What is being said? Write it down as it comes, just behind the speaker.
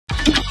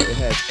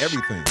has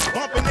everything.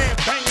 Bumping and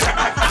banging.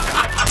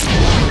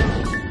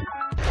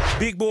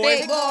 Big boy.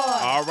 Big boy.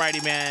 All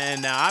righty,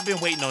 man. Now, I've been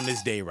waiting on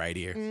this day right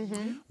here.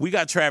 We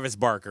got Travis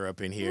Barker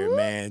up in here,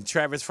 man.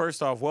 Travis,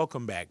 first off,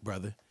 welcome back,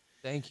 brother.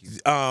 Thank you.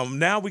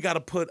 Now we got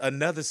to put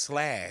another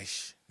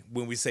slash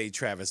when we say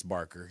Travis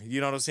Barker.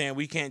 You know what I'm saying?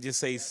 We can't just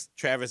say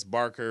Travis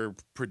Barker,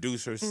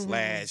 producer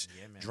slash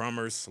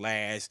drummer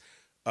slash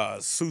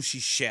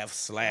sushi chef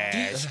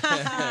slash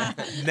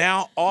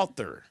now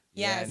author.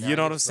 Yes. Yeah, You know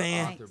now what I'm it's the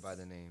saying? Author by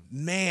the name.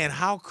 Man,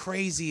 how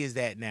crazy is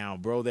that now,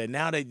 bro? That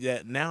now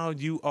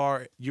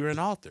you're an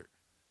author.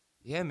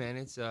 Yeah, man,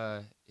 it's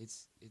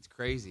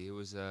crazy. It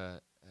was an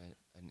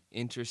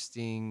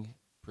interesting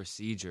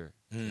procedure,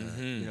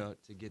 you know,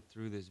 to get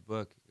through this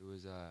book. It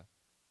was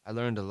I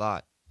learned a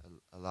lot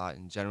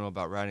in general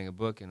about writing a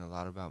book and a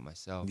lot about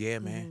myself. Yeah,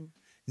 man.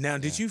 Now,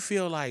 did you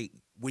feel like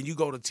when you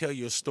go to tell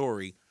your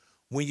story,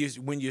 when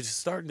you're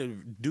starting to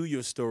do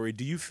your story,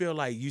 do you feel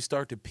like you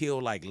start to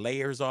peel like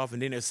layers off,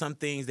 and then there's some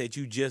things that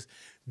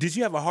did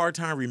you have a hard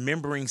time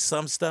remembering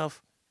some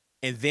stuff,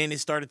 and then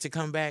it started to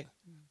come back?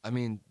 I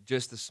mean,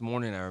 just this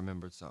morning I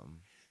remembered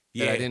something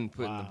that I didn't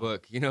put in the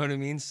book. You know what I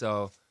mean?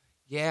 So,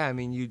 yeah, I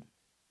mean,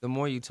 the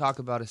more you talk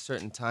about a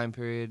certain time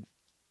period,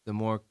 the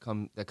more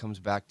that comes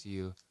back to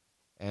you.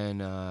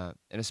 And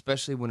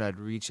especially when I'd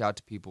reach out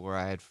to people where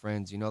I had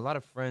friends, you know, a lot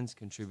of friends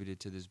contributed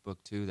to this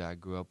book too that I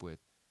grew up with.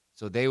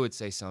 So they would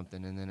say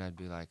something, and then I'd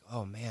be like,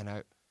 "Oh man,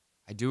 I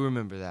do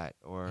remember that,"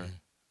 or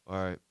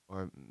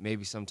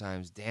maybe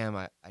sometimes, "Damn,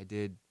 I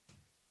did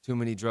too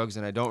many drugs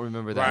and I don't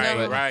remember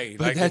that." Right.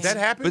 But Like, did that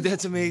happen? But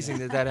that's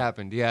amazing that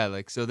happened. Yeah,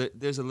 like so.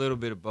 There's a little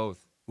bit of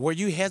both. Were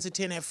you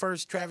hesitant at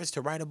first, Travis,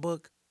 to write a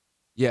book?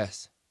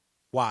 Yes.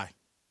 Why?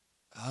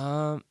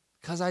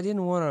 'Cause I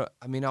didn't want to.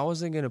 I mean, I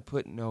wasn't gonna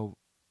put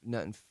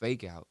nothing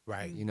fake out.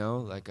 Right. You know,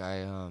 like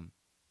I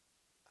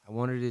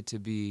wanted it to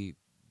be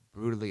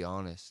brutally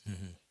honest.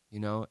 You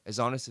know, as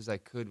honest as I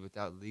could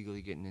without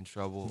legally getting in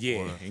trouble.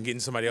 Yeah, and getting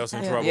somebody else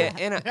in trouble. Yeah,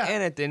 and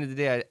at the end of the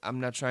day, I'm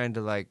not trying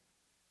to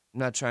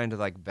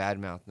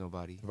badmouth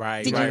nobody.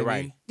 Right, Did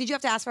right. Did you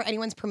have to ask for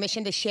anyone's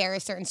permission to share a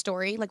certain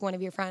story, like one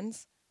of your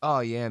friends? Oh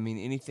yeah, I mean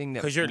anything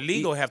that Because your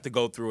legal have to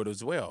go through it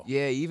as well.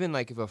 Yeah, even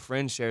like if a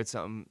friend shared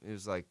something, it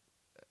was like,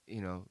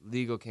 you know,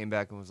 legal came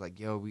back and was like,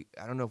 "Yo,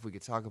 I don't know if we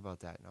could talk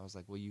about that." And I was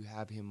like, "Well, you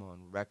have him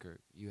on record,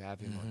 you have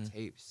him on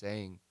tape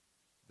saying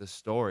the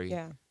story."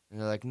 Yeah. And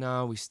they're like,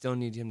 "No, we still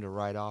need him to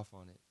write off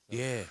on it." So,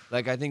 Yeah.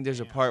 like I think there's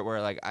a part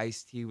where like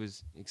Ice-T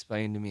was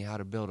explaining to me how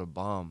to build a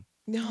bomb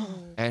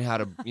No. and how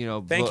to, you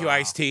know, Thank you,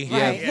 Ice-T.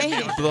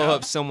 Right. blow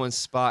up someone's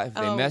spot if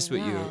they Oh, mess with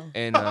wow. you.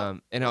 And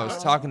I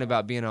was talking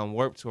about being on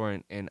Warped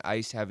Tour and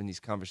Ice having these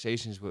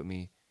conversations with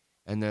me,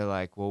 and they're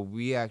like, "Well,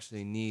 we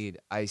actually need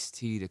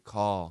Ice-T to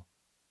call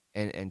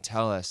and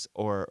tell us,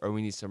 or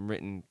we need some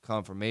written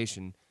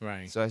confirmation."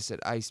 Right. So I said,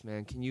 "Ice,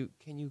 man, can you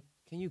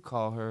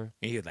call her?"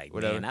 And he was like,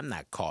 Whatever. "Man, I'm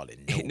not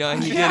calling No,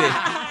 he did it.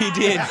 He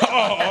did.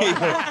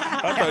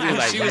 I thought he was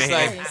like, She was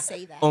 "Man." like,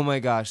 Say that. "Oh my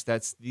gosh,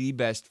 that's the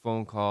best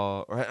phone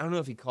call." Or I don't know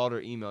if he called her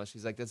email.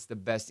 She's like, "That's the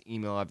best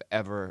email I've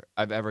ever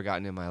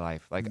gotten in my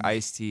life." Like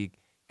Ice-T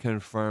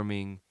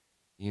confirming,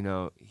 you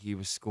know, he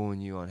was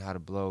schooling you on how to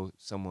blow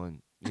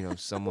someone. You know,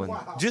 someone.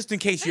 Just in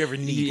case you ever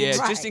need Yeah, it.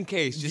 just in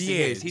case. Just in Yeah,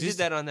 case. He just-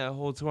 did that on that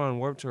whole tour on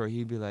Warped Tour.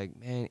 He'd be like,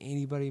 "Man,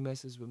 anybody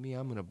messes with me,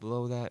 I'm gonna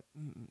blow that."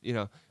 You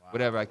know,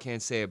 whatever. I can't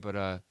say it, but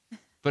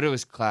it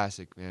was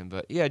classic, man.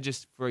 But yeah,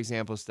 just for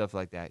example, stuff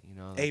like that. You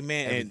know. Like Hey,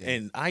 man, everything.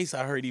 and Ice,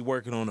 I heard he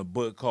working on a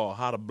book called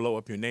How to Blow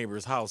Up Your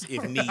Neighbor's House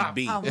If Need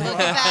Be. Oh, look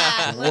at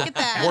that. Look at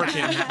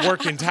that.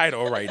 Working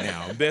title right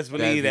now. Best believe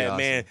That'd be that, awesome.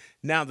 man.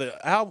 Now,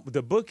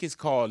 the book is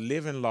called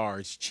Living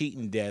Large,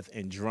 Cheating Death,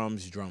 and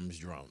Drums, Drums,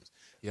 Drums.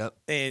 Yep.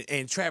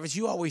 And Travis,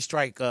 you always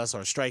strike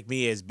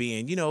me as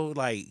being, you know,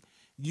 like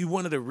you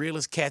one of the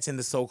realest cats in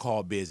the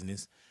so-called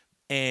business,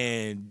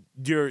 and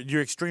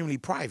you're extremely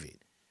private.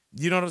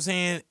 You know what I'm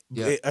saying?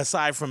 Yeah.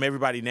 Aside from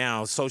everybody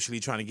now socially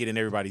trying to get in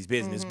everybody's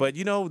business, but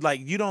you know,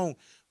 like you don't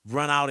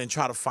run out and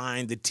try to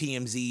find the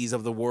TMZs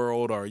of the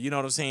world, or you know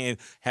what I'm saying,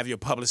 have your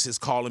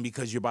publicist calling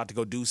because you're about to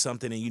go do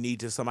something and you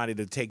need somebody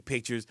to take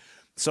pictures.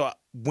 So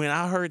when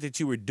I heard that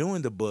you were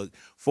doing the book,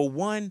 for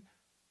one,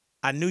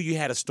 I knew you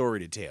had a story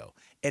to tell.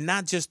 And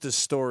not just the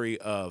story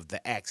of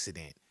the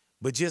accident,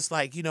 but just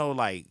like, you know,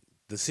 like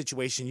the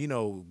situation, you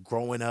know,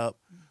 growing up,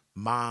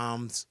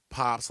 moms,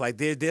 pops, like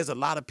there's a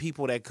lot of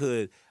people that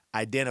could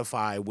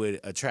identify with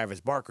a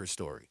Travis Barker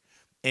story.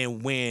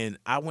 And when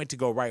I went to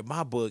go write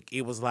my book,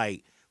 it was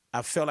like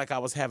I felt like I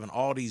was having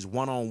all these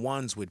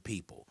one-on-ones with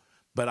people,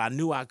 but I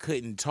knew I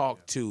couldn't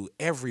talk to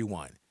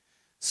everyone.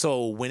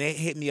 So when it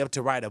hit me up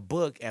to write a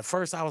book, at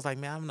first I was like,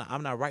 man,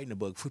 I'm not writing a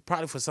book,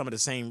 probably for some of the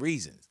same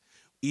reasons.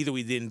 Either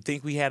we didn't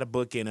think we had a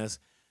book in us.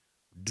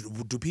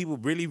 Do people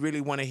really,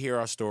 really want to hear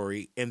our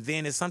story? And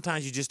then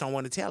sometimes you just don't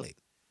want to tell it.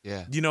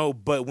 Yeah. You know,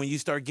 but when you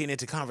start getting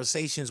into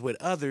conversations with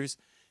others,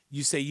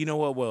 you say, you know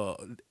what, well,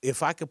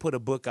 if I could put a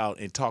book out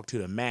and talk to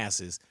the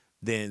masses,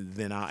 then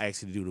I'll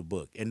actually do the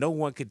book. And no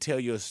one could tell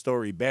your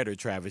story better,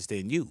 Travis,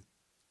 than you.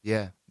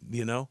 Yeah.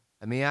 You know?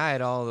 I mean, I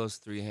had all those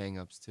 3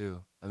 hang-ups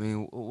too. I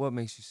mean, what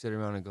makes you sit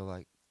around and go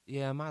like,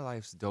 yeah, my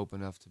life's dope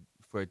enough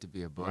for it to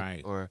be a book,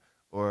 Right.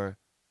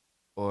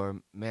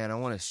 or man, I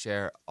want to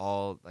share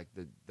all like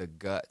the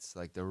guts,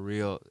 like the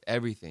real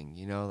everything,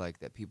 you know, like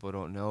that people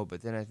don't know.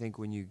 But then I think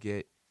when you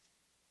get,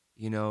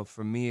 you know,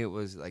 for me it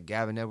was like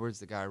Gavin Edwards,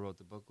 the guy I wrote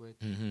the book with.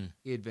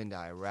 He had been to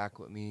Iraq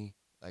with me,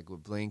 like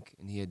with Blink,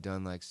 and he had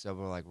done like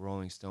several like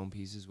Rolling Stone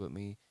pieces with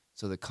me.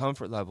 So the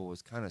comfort level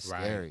was kind of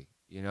scary,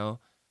 you know.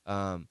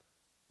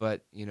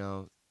 But you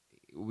know,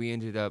 we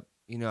ended up,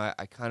 you know,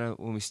 I kind of,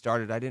 when we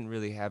started, I didn't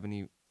really have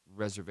any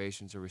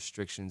reservations or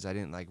restrictions. I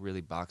didn't like really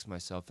box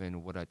myself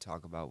in what I'd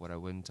talk about, what I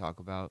wouldn't talk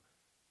about.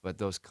 But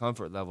those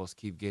comfort levels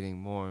keep getting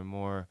more and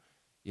more,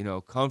 you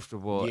know,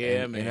 comfortable.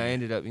 Yeah, and I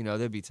ended up, you know,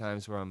 there'd be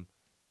times where I'm,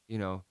 you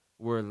know,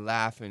 we're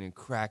laughing and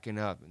cracking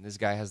up, and this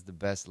guy has the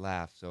best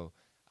laugh. So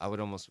I'd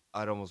almost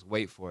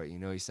wait for it. You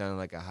know, he sounded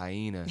like a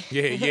hyena.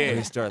 Yeah. When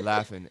he started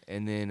laughing,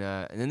 and then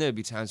there'd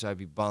be times where I'd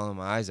be bawling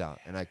my eyes out,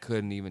 and I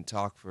couldn't even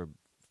talk for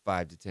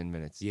 5 to 10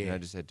 minutes. Yeah. And I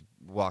just had to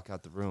walk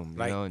out the room, you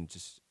Like, know, and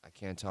just, I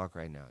can't talk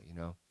right now, you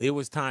know. It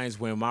was times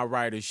when my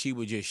writer, she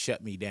would just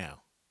shut me down.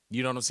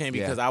 You know what I'm saying?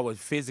 Because I would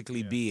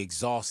physically be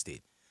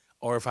exhausted.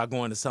 Or if I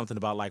go into something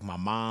about like my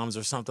mom's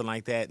or something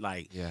like that,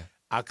 like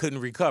I couldn't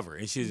recover.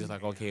 And she was just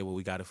like, okay, well,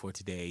 we got it for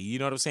today. You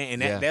know what I'm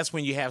saying? And that's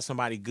when you have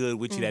somebody good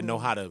with you that know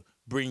how to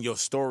bring your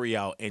story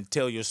out and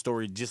tell your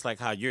story just like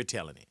how you're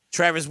telling it.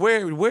 Travis,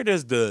 where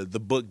does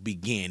the book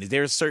begin? Is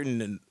there a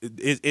certain,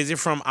 is it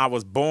from I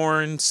was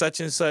born such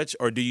and such,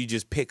 or do you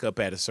just pick up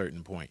at a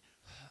certain point?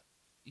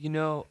 You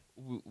know,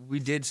 we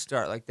did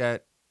start like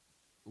that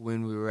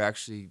when we were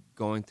actually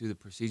going through the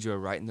procedure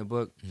of writing the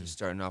book, just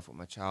starting off with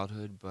my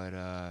childhood.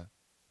 But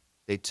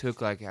they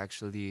took like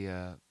actually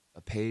a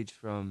page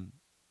from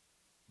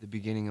the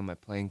beginning of my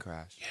plane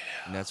crash. Yeah.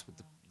 And that's what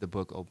the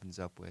book opens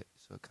up with.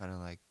 So it kind of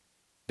like,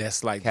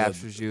 that's like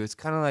captures you. It's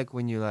kind of like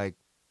when you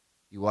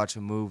watch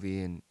a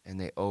movie and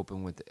they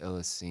open with the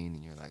illest scene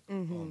and you're like, oh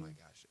my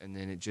gosh. And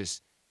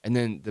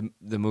then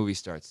the movie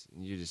starts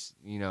and you just,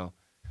 you know,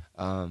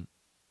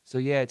 so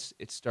yeah,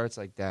 it starts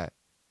like that.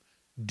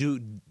 Do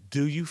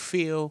you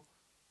feel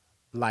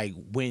like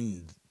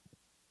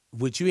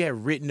would you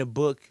have written a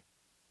book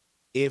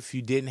if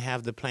you didn't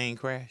have the plane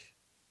crash?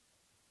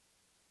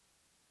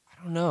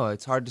 I don't know.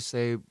 It's hard to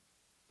say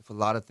if a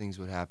lot of things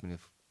would happen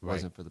if it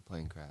wasn't for the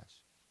plane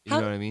crash. You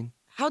know what I mean?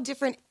 How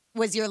different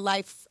was your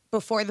life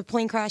before the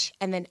plane crash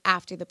and then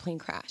after the plane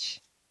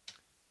crash?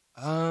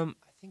 I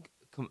think,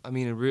 I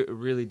mean,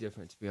 really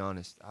different, to be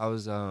honest. I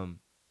was, I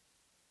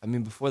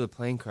mean, before the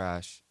plane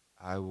crash,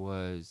 I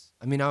was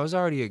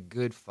already a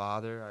good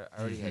father.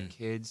 I already had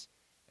kids,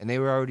 and they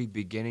were already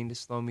beginning to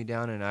slow me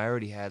down, and I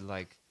already had,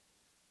 like,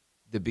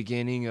 the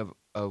beginning of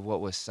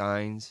what was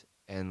signs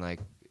and, like,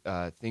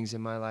 things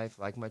in my life,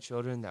 like my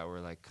children, that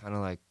were, like, kind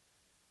of like,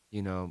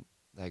 you know,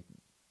 like,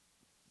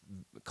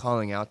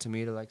 calling out to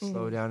me to, like,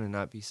 slow down and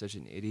not be such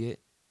an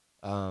idiot.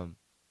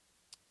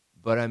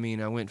 But, I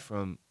mean, I went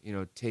from, you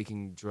know,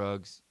 taking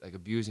drugs, like,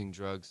 abusing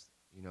drugs,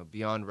 you know,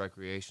 beyond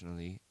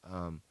recreationally,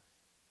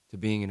 to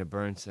being in a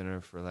burn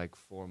center for like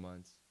 4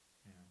 months,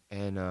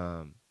 and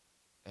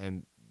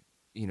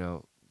you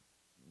know,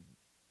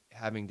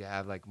 having to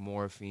have like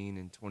morphine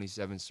and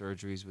 27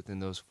 surgeries within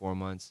those 4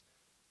 months,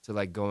 to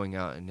like going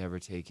out and never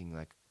taking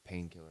like a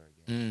painkiller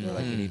again or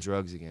like any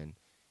drugs again.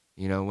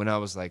 You know, when I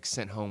was like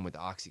sent home with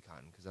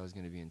OxyContin because I was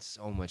going to be in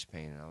so much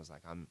pain, and I was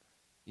like,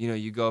 you know,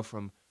 you go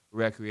from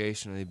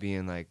recreationally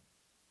being like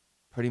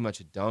pretty much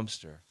a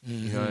dumpster,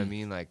 you know what I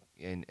mean? Like,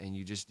 and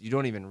you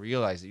don't even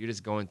realize it. You're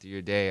just going through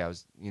your day. I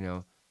was, you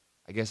know,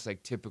 I guess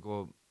like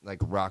typical like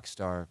rock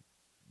star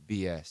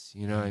BS,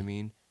 you know what I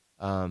mean?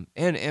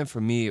 And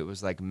for me, it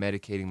was like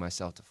medicating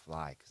myself to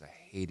fly because I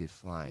hated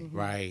flying.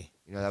 Right.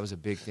 You know, that was a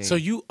big thing. So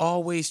you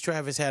always,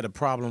 Travis, had a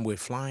problem with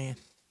flying?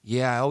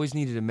 Yeah, I always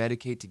needed to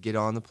medicate to get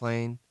on the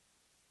plane,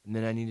 and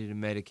then I needed to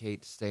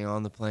medicate to stay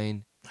on the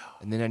plane,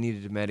 and then I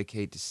needed to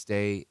medicate to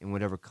stay in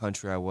whatever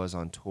country I was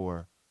on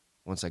tour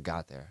once I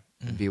got there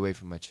and be away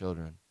from my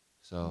children.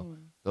 So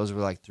those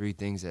were like 3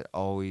 things that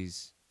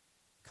always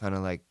kind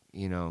of like,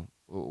 you know,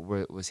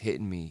 was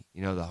hitting me,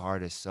 you know, the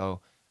hardest.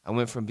 So I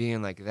went from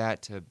being like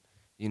that to,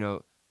 you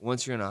know,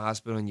 once you're in a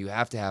hospital and you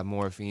have to have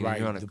morphine and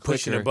you're on a clicker,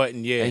 pushing a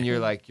button, and you're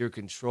like, you're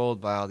controlled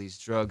by all these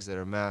drugs that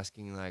are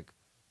masking, like,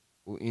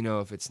 you know,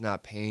 if it's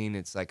not pain,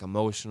 it's like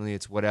emotionally,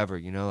 it's whatever,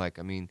 you know, like,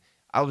 I mean,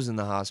 I was in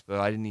the hospital.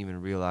 I didn't even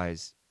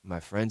realize my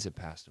friends had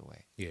passed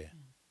away. Yeah.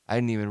 I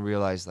didn't even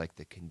realize like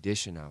the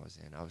condition I was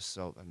in. I was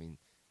so, I mean,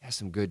 I had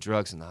some good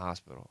drugs in the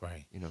hospital.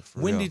 Right. You know,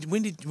 for when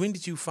real.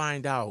 did you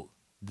find out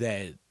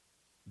that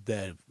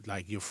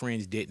like your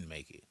friends didn't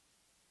make it?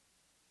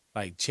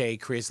 Like Che,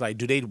 Chris, like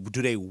do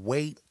they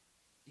wait?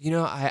 You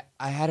know, I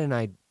had an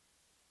idea.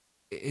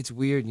 It's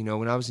weird, you know,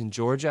 when I was in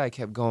Georgia, I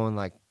kept going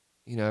like,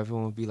 you know,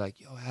 everyone would be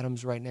like, yo,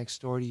 Adam's right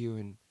next door to you.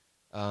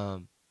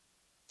 And,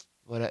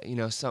 you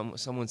know,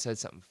 someone said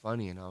something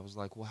funny, and I was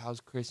like, well,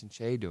 how's Chris and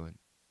Che doing?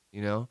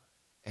 You know?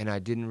 And I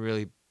didn't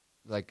really,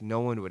 like,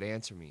 no one would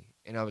answer me.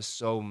 And I was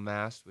so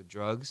masked with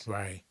drugs.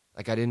 Right.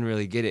 Like I didn't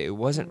really get it. It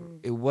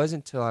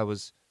wasn't till I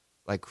was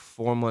like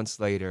 4 months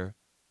later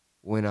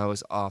when I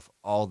was off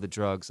all the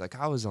drugs. Like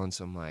I was on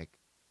some like,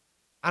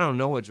 I don't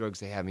know what drugs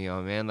they had me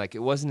on, man. Like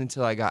it wasn't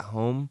until I got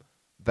home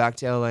back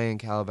to LA and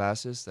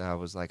Calabasas that I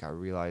was like, I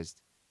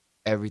realized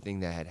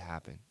everything that had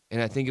happened.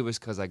 And I think it was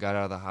because I got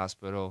out of the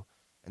hospital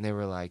and they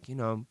were like, you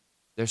know,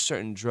 there's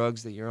certain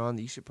drugs that you're on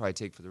that you should probably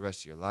take for the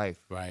rest of your life.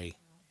 Right.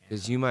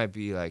 Because you might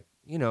be like,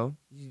 you know,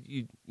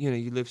 you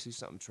live through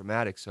something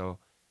traumatic. So,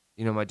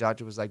 you know, my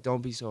doctor was like,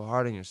 don't be so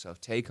hard on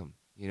yourself. Take them.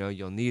 You know,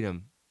 you'll need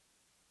them.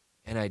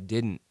 And I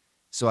didn't.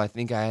 So I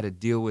think I had to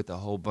deal with a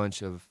whole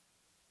bunch of,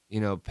 you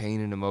know, pain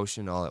and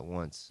emotion all at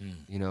once,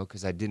 you know,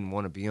 because I didn't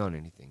want to be on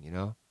anything, you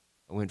know.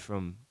 I went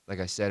from, like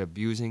I said,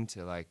 abusing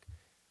to, like,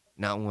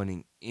 not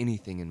wanting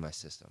anything in my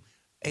system.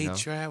 Hey,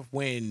 Trav,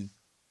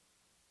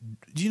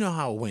 you know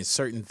how when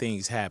certain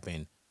things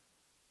happen,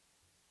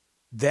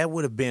 that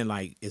would have been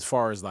like, as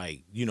far as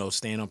like, you know,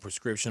 staying on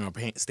prescription or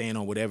staying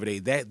on whatever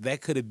that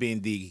could have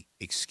been the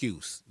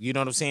excuse. You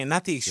know what I'm saying?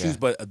 Not the excuse,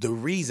 but the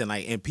reason.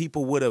 Like, and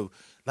people would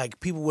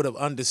have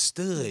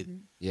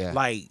understood,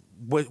 like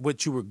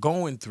what you were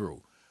going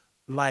through.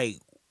 Like,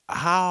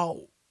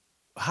 how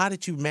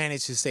did you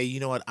manage to say, you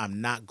know what, I'm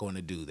not going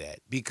to do that?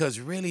 Because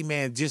really,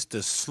 man, just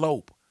the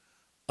slope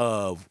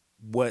of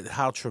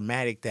how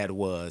traumatic that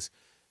was,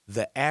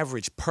 the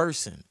average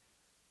person,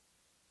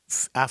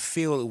 I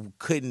feel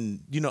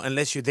couldn't, you know,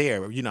 unless you're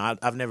there. You know,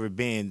 I've never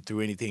been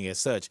through anything as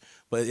such,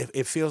 but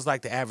it feels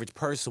like the average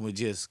person would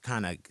just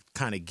kind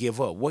of give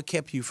up. What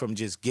kept you from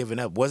just giving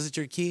up? Was it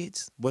your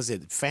kids? Was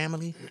it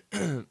family?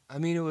 I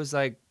mean, it was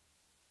like,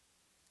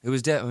 I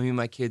mean,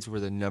 my kids were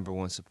the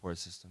 #1 support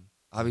system.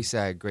 Obviously,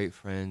 I had great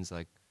friends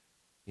like,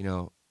 you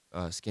know,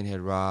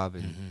 Skinhead Rob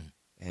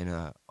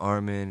and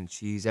Armin and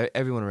Cheese,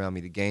 everyone around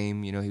me. The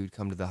Game, you know, he would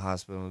come to the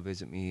hospital and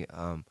visit me.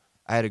 I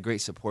had a great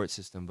support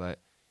system,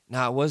 but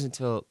now it wasn't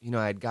until, you know,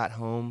 I had got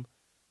home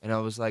and I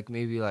was like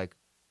maybe like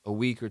a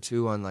week or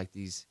two on like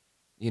these,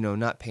 you know,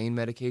 not pain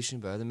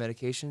medication, but other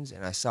medications.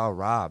 And I saw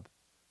Rob,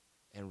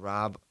 and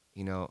Rob,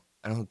 you know,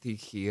 I don't think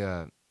he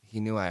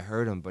knew I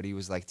heard him, but he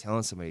was like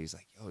telling somebody, he's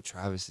like, yo,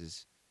 Travis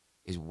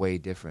is way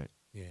different.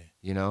 Yeah.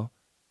 You know?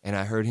 And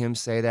I heard him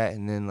say that.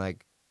 And then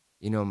like,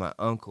 you know, my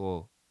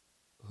uncle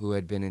who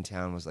had been in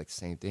town was like the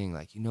same thing.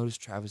 Like, you notice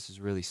Travis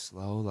is really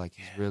slow. Like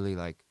he's really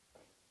like,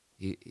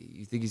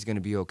 you think he's going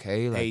to be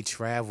okay? Like, Hey,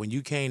 Trav, when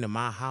you came to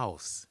my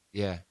house,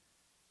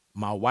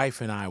 my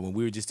wife and I, when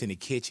we were just in the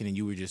kitchen and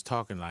you were just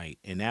talking, like,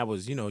 and that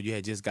was, you know, you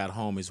had just got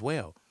home as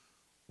well,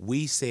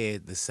 we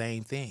said the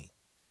same thing.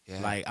 Yeah.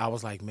 Like, I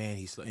was like, man,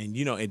 he's, and,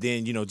 you know, and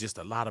then, you know, just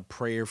a lot of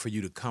prayer for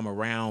you to come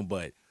around.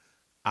 But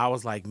I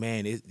was like,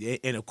 man,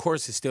 and of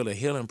course it's still a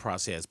healing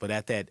process. But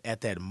at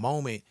that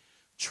moment,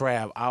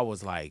 Trav, I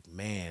was like,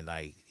 man,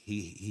 like,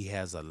 he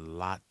has a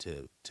lot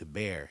to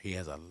bear. He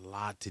has a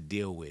lot to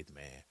deal with,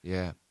 man.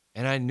 Yeah.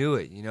 And I knew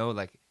it, you know,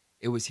 like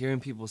it was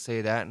hearing people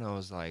say that and I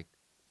was like,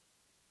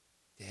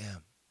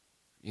 damn,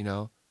 you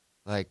know,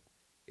 like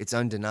it's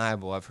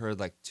undeniable. I've heard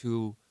like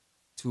two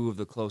of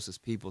the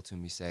closest people to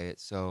me say it.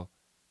 So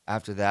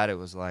after that, it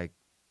was like,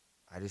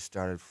 I just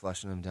started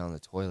flushing them down the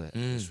toilet. I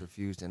just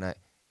refused. And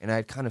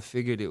I kind of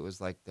figured it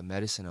was like the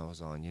medicine I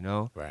was on, you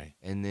know? Right.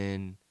 And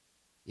then,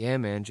 yeah,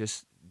 man,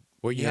 just.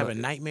 Were you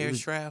having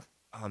nightmares, Trav?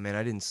 Oh, man,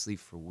 I didn't sleep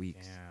for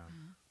weeks. Yeah.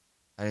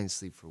 I didn't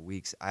sleep for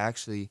weeks.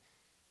 The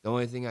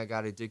only thing I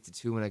got addicted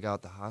to when I got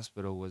out the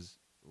hospital was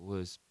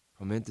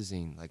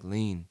promethazine, like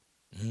lean,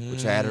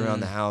 which I had around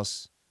the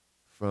house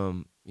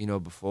from, you know,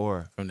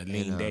 before. From the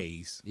lean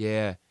days.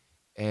 Yeah.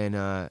 And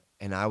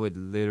I would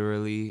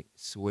literally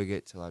swig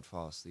it till I'd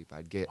fall asleep.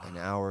 I'd get an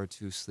hour or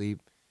two sleep,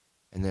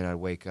 and then I'd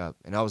wake up.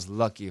 And I was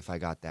lucky if I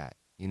got that,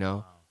 you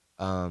know?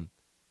 Wow.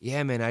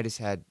 Yeah, man, I just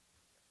had,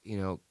 you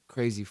know,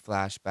 crazy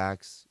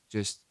flashbacks.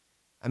 Just,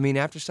 I mean,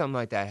 after something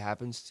like that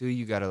happens too,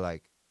 you gotta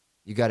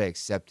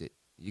accept it.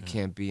 You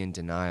can't be in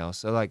denial.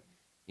 So like,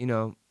 you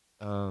know,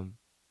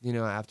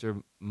 after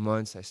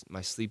months,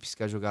 my sleep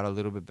schedule got a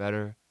little bit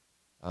better.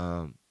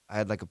 I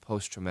had like a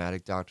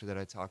post-traumatic doctor that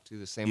I talked to,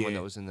 the same one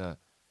that was in the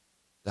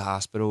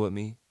hospital with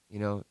me. You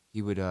know,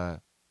 he would,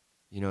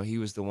 you know, he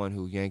was the one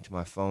who yanked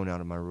my phone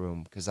out of my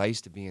room because I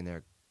used to be in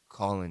there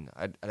calling.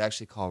 I'd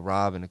actually call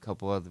Rob and a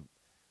couple of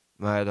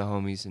my other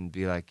homies and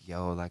be like,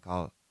 yo, like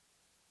I'll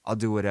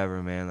do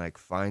whatever, man. Like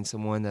find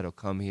someone that'll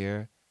come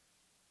here,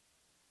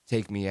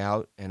 take me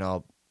out, and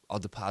I'll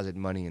deposit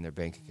money in their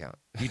bank account.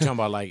 You talking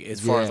about like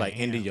as far as like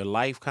ending your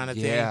life kind of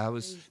thing? Yeah, I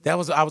was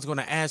going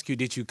to ask you,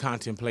 did you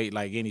contemplate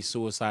like any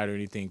suicide or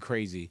anything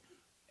crazy?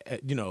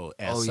 You know,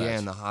 as such? Yeah,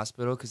 in the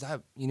hospital, because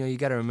you know, you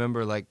got to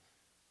remember like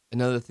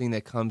another thing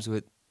that comes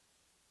with,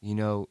 you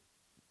know,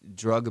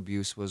 drug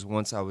abuse was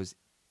once I was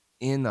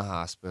in the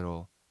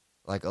hospital,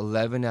 like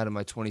 11 out of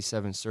my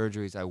 27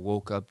 surgeries I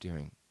woke up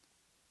during.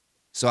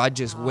 So I'd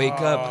just wake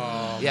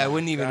up. Yeah, I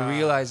wouldn't even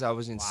realize I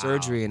was in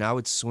surgery, and I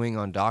would swing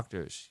on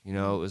doctors. You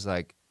know, it was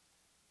like,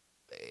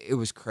 it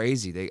was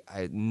crazy.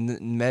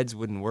 Meds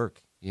wouldn't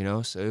work, you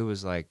know? So it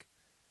was like,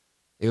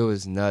 it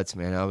was nuts,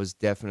 man. I was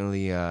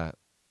definitely,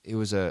 it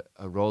was a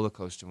roller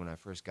coaster when I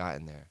first got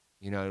in there.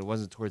 You know, it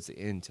wasn't towards the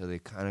end until they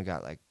kind of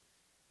got like,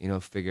 you know,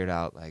 figured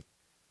out like,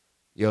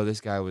 yo, this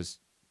guy was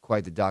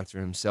quite the doctor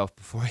himself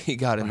before he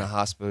got in the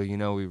hospital. You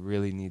know, we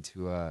really need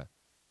to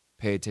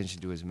pay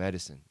attention to his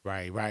medicine.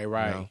 Right. You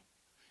know?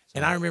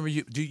 And I remember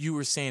you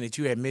were saying that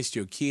you had missed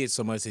your kids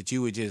so much that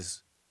you would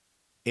just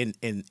in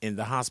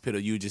the hospital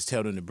you would just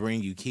tell them to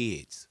bring you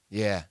kids.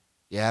 Yeah,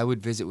 I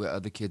would visit with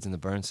other kids in the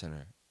burn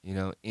center. You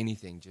know,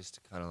 anything just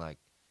to kind of like,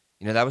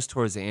 you know, that was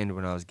towards the end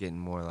when I was getting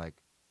more like,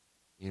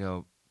 you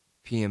know,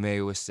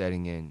 PMA was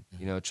setting in.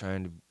 You know,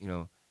 trying to, you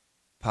know,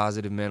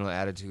 positive mental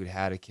attitude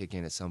had to kick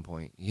in at some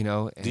point. You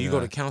know. And, do you go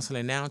to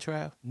counseling now,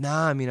 Trav?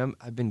 Nah, I mean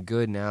I've been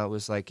good now. It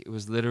was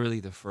literally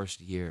the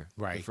first year.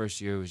 Right. The first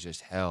year was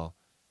just hell.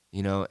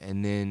 You know,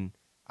 and then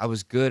I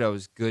was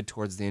good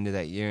towards the end of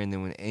that year, and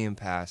then when AM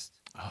passed,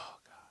 oh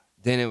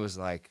God, then it was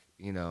like,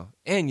 you know,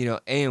 and you know,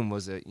 AM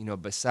was a, you know,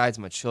 besides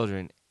my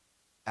children,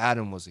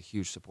 Adam was a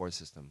huge support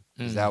system.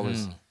 'Cause that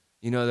was,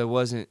 you know, there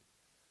wasn't,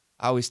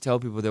 I always tell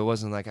people there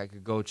wasn't like I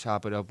could go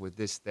chop it up with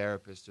this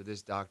therapist or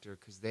this doctor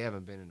because they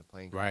haven't been in a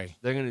plane crash. Right.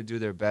 They're gonna do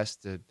their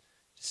best to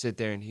sit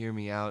there and hear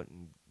me out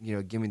and, you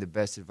know, give me the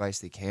best advice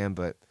they can,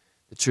 but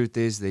the truth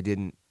is they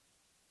didn't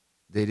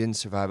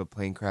survive a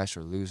plane crash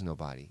or lose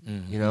nobody,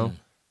 you know?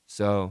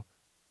 So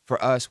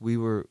for us, we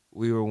were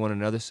one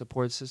another's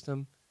support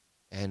system,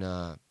 and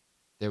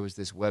there was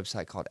this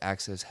website called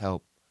Access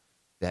Help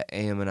that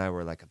AM and I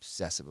were like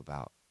obsessive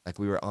about. Like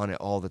we were on it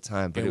all the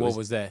time. But and what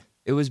was that?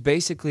 It was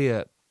basically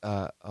a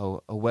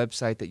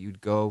website that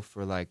you'd go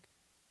for like,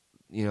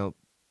 you know,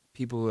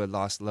 people who had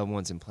lost loved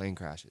ones in plane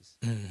crashes.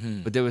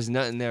 But there was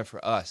nothing there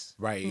for us.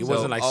 Right. It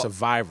wasn't like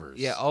survivors.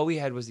 Yeah, all we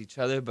had was each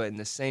other, but in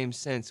the same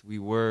sense, we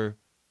were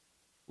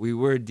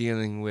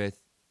dealing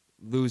with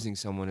losing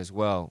someone as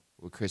well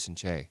with Chris and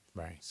Che.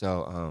 Right.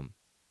 So,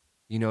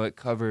 you know, it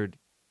covered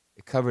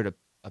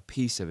a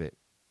piece of it,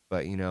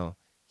 but you know,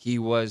 he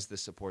was the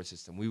support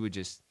system. We would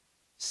just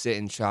sit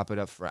and chop it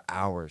up for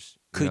hours.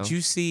 Could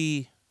you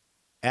see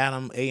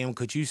Adam AM?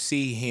 Could you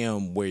see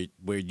him where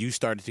you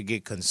started to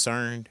get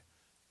concerned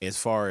as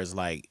far as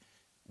like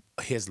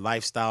his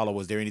lifestyle, or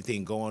was there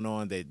anything going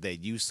on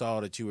that you saw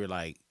that you were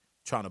like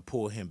trying to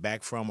pull him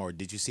back from, or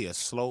did you see a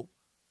slope?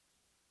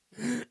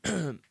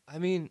 I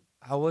mean,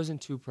 I wasn't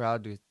too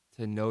proud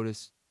to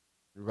notice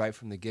right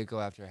from the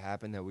get-go after it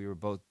happened that we were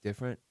both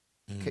different.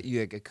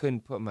 I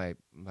couldn't put my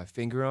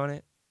finger on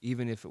it,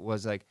 even if it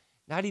was like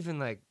not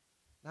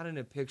in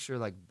a picture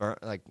like burn,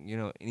 like, you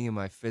know, any of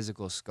my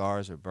physical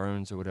scars or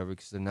burns or whatever,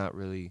 because they're not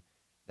really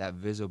that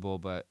visible,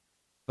 but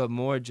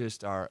more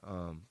just our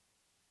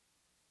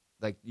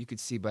like you could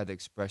see by the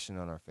expression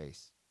on our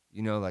face,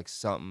 you know, like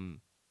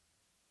something.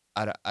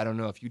 I don't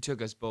know if you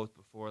took us both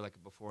before, like a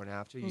before and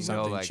after, you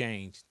know, like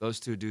changed. Those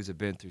two dudes have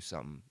been through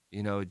something,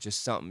 you know,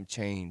 just something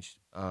changed.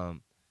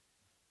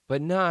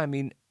 But no, I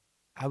mean,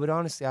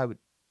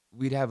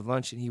 we'd have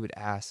lunch and he would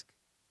ask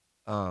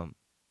for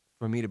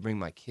me to bring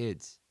my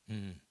kids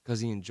because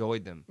he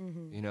enjoyed them.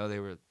 You know, they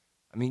were,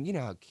 I mean, you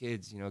know how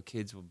kids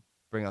will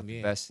bring out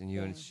the best in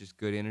you and it's just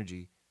good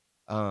energy.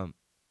 But,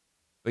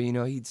 you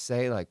know, he'd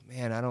say like,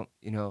 man, I don't,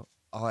 you know,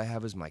 all I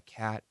have is my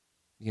cat,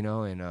 you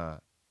know, and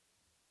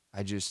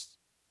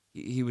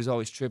he was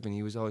always tripping.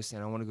 He was always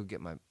saying, I want to go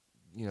get my,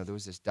 you know, there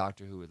was this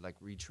doctor who would like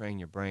retrain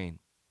your brain.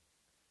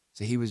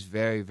 So he was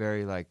very,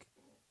 very like,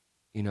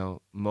 you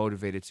know,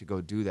 motivated to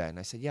go do that. And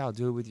I said, yeah, I'll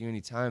do it with you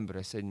anytime. But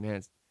I said,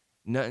 man,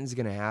 nothing's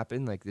going to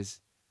happen. Like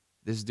this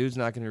dude's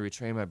not going to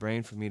retrain my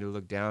brain for me to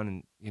look down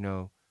and, you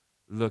know,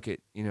 look at,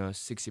 you know,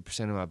 60%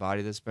 of my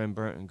body that's been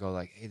burnt and go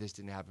like, hey, this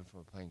didn't happen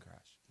from a plane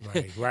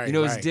crash. Right. You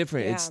know, it's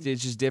different. Yeah. It's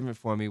just different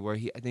for me where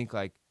I think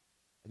like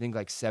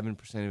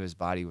 7% of his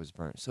body was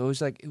burnt. So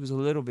it was a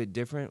little bit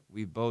different.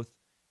 We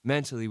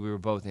were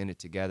both in it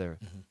together,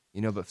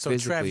 you know, but so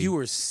physically.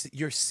 Trav,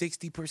 you're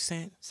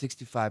 60%?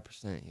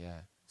 65%, yeah.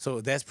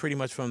 So that's pretty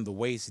much from the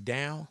waist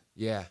down?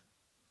 Yeah.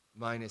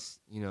 Minus,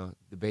 you know,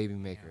 the baby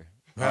maker.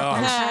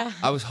 Oh.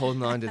 I was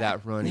holding on to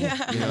that running. You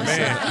know,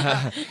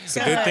 man, it's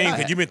a good thing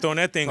because you've been throwing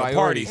that thing at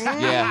parties.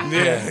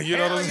 Yeah. You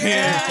know what I'm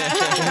saying?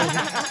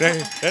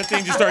 that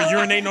thing just started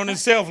urinating on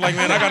itself. Like,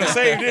 man, I gotta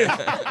save this.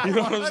 You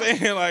know what I'm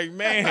saying? Like,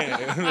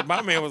 man,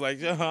 my man was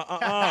like,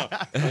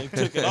 and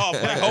took it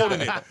off, like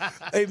holding it.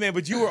 Hey, man,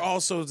 but you were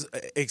also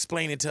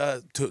explaining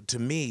to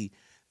me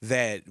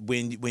that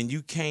when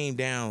you came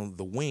down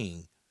the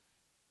wing,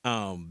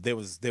 there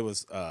was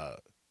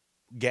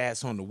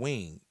gas on the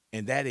wing.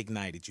 And that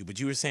ignited you.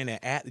 But you were saying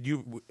that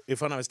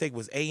if I'm not mistaken,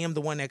 was AM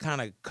the one that kind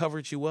of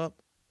covered you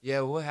up?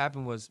 Yeah, what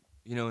happened was,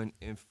 you know,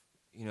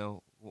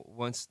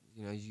 once,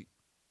 you know,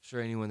 sure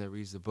anyone that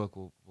reads the book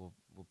will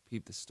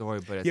peep the story.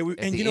 But at the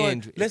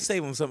end, what? Let's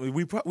save him something.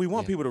 We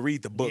want people to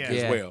read the book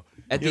as well.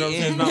 At you know the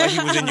what I'm saying? It's not like he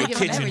was in your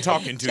kitchen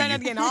talking to you. Trying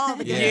to get all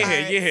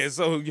the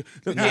So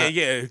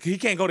he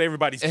can't go to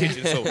everybody's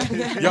kitchen. So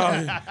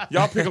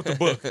y'all pick up the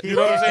book. You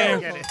know what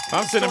I'm saying?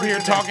 I'm sitting up here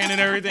talking and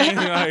everything.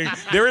 Like,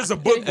 there is a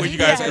book where you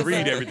guys can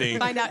read everything.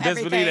 Find out Let's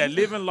believe that. everything.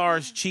 Living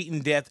Large, Cheating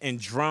Death, and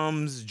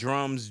Drums.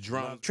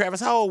 Travis,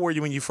 how old were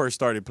you when you first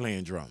started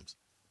playing drums?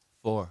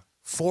 4.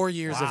 4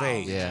 years of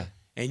age. Yeah.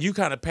 And you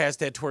kind of passed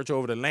that torch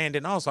over to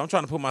Landon also. I'm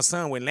trying to put my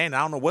son with Landon.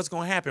 I don't know what's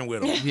going to happen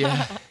with him.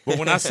 Yeah. But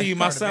when I see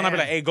my son, I'll be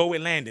like, hey, go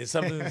with Landon.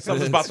 Something's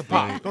about to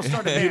pop. Don't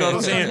start a band. You know what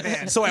I'm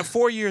saying? So at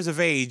 4 years of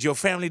age, your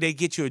family, they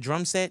get you a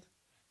drum set?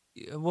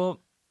 Yeah,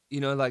 well,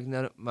 you know, like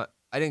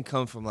I didn't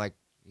come from like,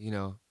 you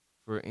know,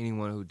 for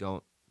anyone who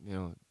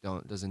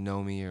doesn't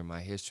know me or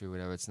my history or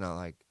whatever, it's not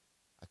like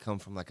I come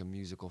from like a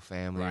musical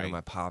family or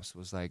my pops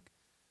was like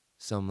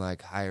some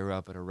like higher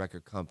up at a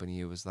record company.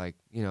 It was like,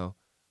 you know,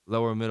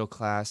 lower middle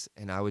class,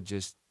 and I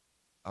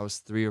was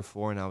 3 or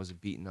 4 and I was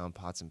beating on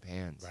pots and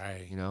pans.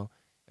 Right. You know?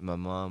 And my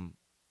mom,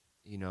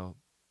 you know,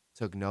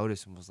 took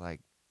notice and was like,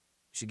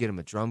 you should get him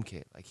a drum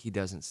kit. Like he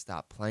doesn't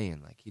stop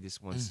playing. Like he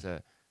just wants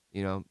to,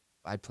 you know,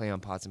 I'd play on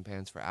pots and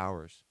pans for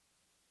hours.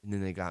 And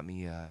then they got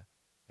me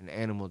an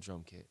animal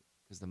drum kit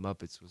because the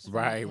Muppets was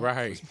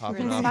was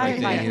popping off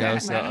right there, you know.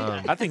 So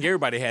I think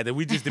everybody had that.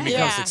 We just didn't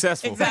become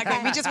successful. Exactly.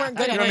 We just weren't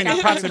good You at know it. how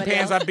many pots and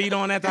pans I beat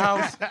on at the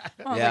house?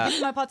 Oh, Yeah. like, give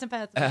me my pots and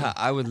pans.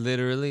 I would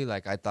literally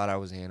like I thought I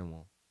was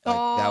Animal. Like,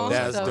 Oh,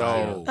 that's so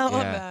dope. I love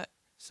Yeah. that.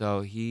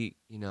 So he,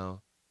 you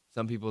know,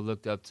 some people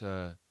looked up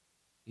to,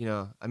 you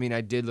know, I mean,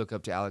 I did look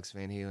up to Alex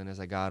Van Halen as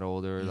I got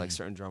older, like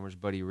certain drummers,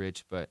 Buddy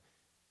Rich, but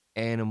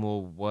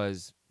Animal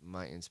was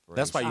my inspiration.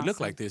 That's why you look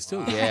like this,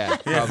 too. Yeah,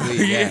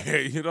 probably, yeah.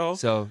 You know?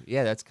 So,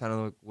 yeah, that's kind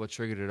of what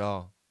triggered it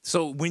all.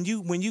 So when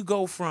you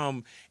go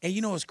from, and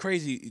you know it's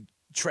crazy,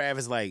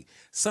 Travis, like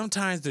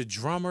sometimes the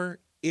drummer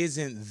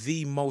isn't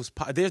the most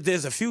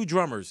there's a few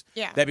drummers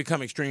that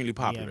become extremely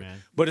popular,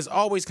 but it's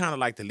always kind of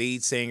like the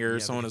lead singer,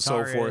 so on and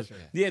so forth.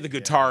 The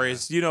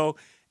guitarist, you know,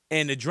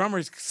 and the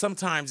drummers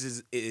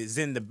sometimes is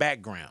in the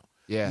background.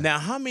 Yeah. Now,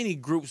 how many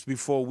groups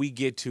before we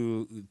get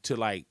to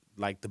like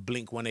the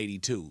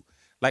Blink-182?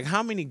 Like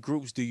how many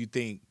groups do you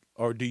think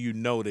or do you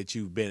know that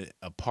you've been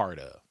a part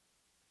of?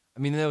 I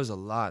mean, there was a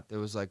lot. There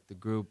was like the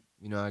group,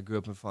 you know, I grew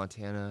up in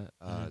Fontana.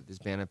 This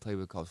band I played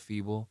with called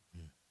Feeble,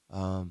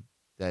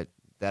 that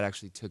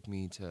actually took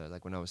me to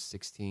like when I was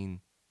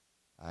 16.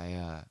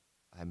 I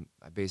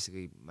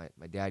basically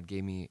my dad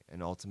gave me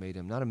an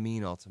ultimatum, not a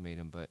mean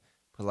ultimatum, but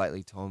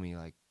politely told me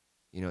like,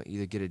 you know,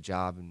 either get a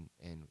job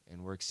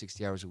and work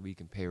 60 hours a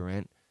week and pay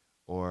rent,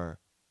 or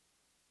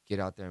get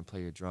out there and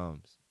play your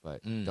drums,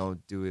 but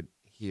don't do it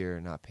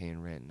here, not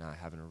paying rent, not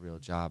having a real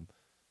job.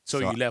 So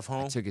you left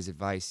home? I took his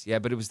advice. Yeah,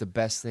 but it was the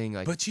best thing.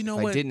 Like, but you know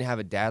if what? I didn't have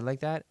a dad like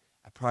that,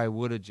 I probably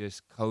would have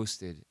just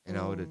coasted, and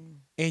I would have.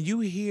 And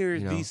you hear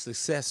these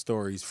success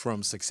stories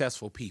from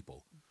successful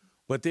people,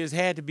 but there's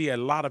had to be a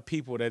lot of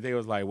people that they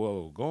was like,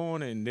 "Whoa, go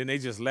on," and then they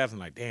just left and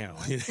like, "Damn,"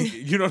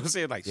 you know what I'm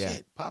saying? Like,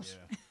 shit, pops,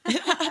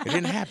 it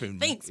didn't happen.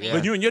 Thanks, man.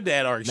 But you and your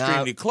dad are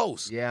extremely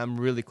close. Yeah, I'm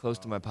really close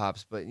to my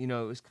pops, but you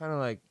know, it was kind of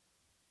like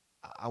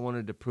I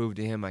wanted to prove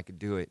to him I could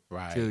do it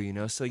too, you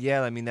know. So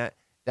yeah, I mean that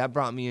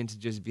brought me into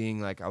just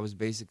being like I was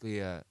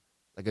basically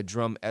like a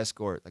drum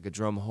escort, like a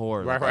drum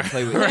whore. Like I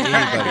play with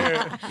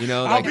anybody, you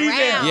know. I'll Like, be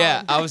there.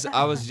 yeah, I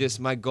was just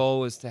my goal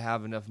was to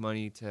have enough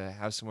money to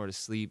have somewhere to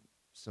sleep,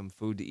 some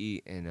food to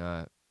eat,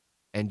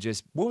 and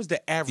just What was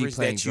the average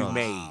playing that you drums.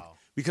 made?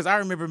 Because I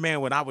remember,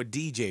 man, when I would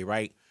DJ,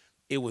 right,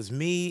 it was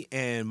me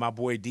and my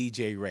boy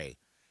DJ Ray.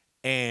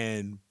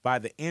 And by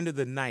the end of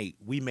the night,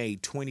 we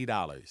made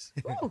 $20,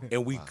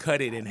 and we cut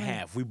it in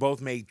half. We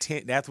both made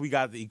 10. After we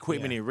got the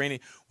equipment and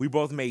rented, we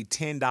both made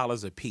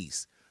 $10 a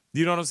piece.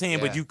 You know what I'm saying?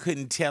 But you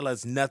couldn't tell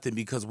us nothing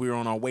because we were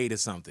on our way to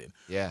something.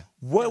 Yeah.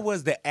 What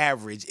was the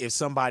average if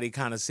somebody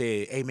kind of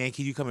said, "Hey, man,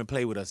 can you come and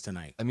play with us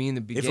tonight?" I mean, in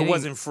the beginning, if it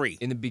wasn't free.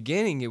 In the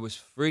beginning, it was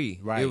free.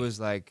 Right. It was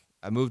like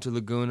I moved to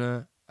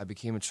Laguna. I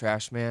became a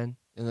trash man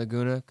in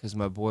Laguna because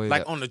my boy.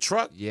 Like on the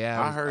truck?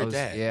 Yeah, I heard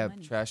that. Yeah,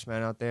 trash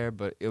man out there,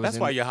 but it was. That's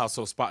why your house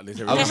so spotless.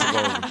 I Everybody was, should go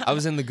over. I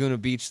was in Laguna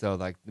Beach though,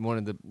 like one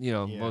of the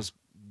most.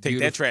 Take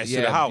that trash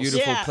to the house.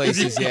 Beautiful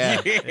places, yeah.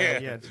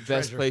 It's a Best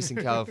treasure. place in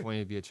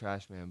California to be a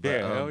trash man. But,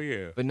 Hell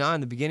yeah. But now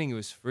in the beginning, it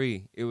was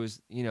free. It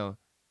was, you know,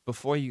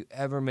 before you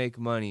ever make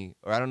money,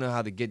 or I don't know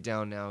how the get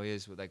down now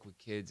is with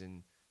kids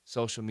and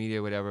social media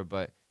or whatever,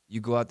 but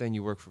you go out there and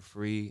you work for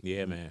free.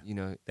 Yeah, man. You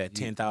know, That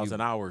 10,000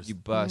 hours. You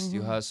bust,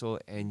 you hustle,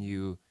 and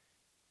you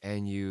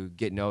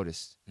get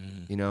noticed.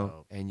 You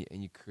know, and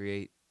you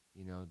create,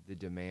 you know, the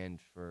demand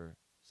for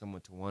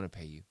someone to want to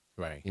pay you.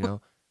 Right. You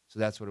know, so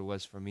that's what it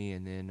was for me.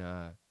 And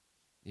then,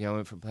 you know, I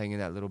went from playing in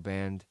that little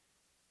band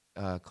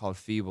called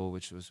Feeble,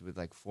 which was with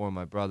like 4 of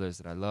my brothers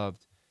that I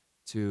loved,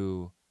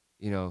 to,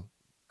 you know,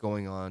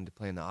 going on to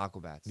play in the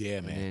Aquabats. Yeah,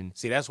 and man. then,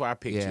 See, that's where I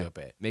picked you up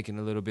at. making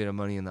a little bit of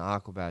money in the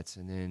Aquabats,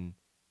 and then,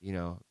 you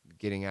know,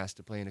 getting asked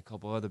to play in a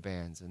couple other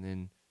bands, and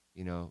then,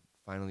 you know,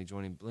 finally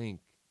joining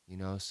Blink, you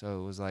know.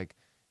 So it was like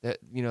that,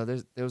 you know,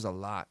 there was a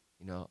lot,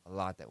 you know,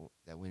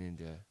 that went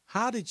into.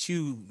 How did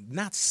you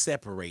not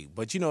separate,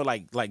 but you know,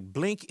 like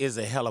Blink is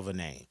a hell of a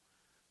name.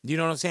 You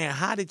know what I'm saying?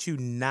 How did you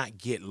not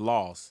get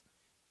lost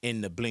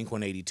in the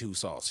Blink-182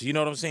 sauce? You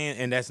know what I'm saying?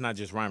 And that's not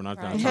just rhyming. I'm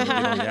not trying to get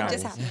on the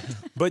Just album.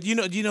 But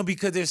you know,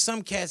 because there's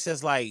some cats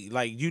that's like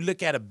you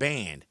look at a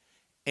band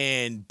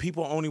and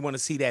people only want to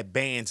see that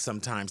band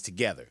sometimes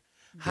together.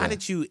 How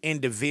did you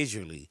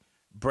individually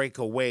break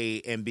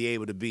away and be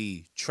able to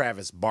be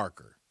Travis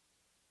Barker?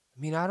 I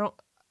mean, I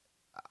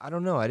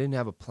don't know. I didn't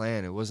have a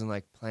plan. It wasn't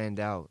like planned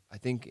out. I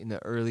think in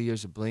the early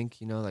years of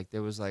Blink, you know, like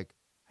there was like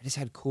I just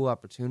had cool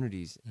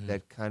opportunities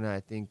that kind of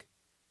I think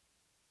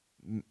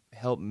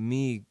helped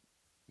me,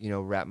 you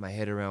know, wrap my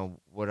head around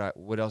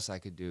what else I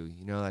could do.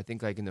 You know, I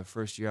think like in the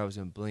first year I was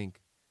in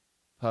Blink,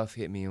 Puff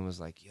hit me and was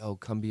like, "Yo,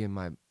 come be in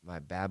my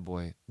Bad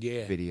Boy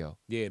video."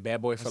 Yeah,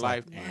 Bad Boy for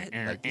Life.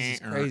 Like this is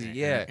crazy.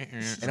 Yeah,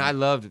 and I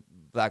loved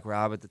Black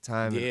Rob at the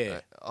time. Yeah.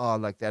 And, oh,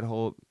 like that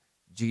whole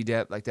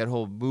G-Dep, like that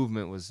whole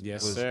movement was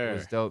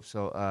dope. So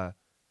so I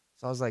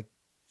was like,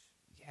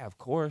 yeah, of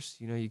course.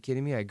 You know, you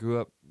kidding me? I grew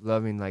up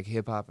loving like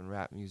hip hop and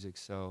rap music,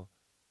 so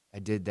I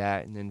did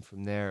that, and then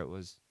from there it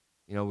was,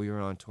 you know, we were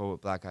on tour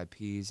with Black Eyed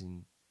Peas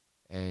and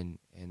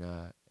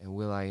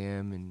Will I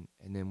Am, and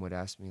then would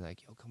ask me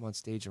like, yo, come on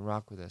stage and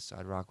rock with us. So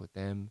I'd rock with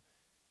them,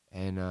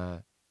 and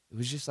it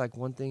was just like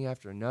one thing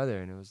after another,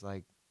 and it was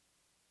like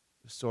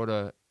sort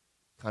of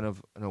kind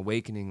of an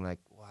awakening. Like,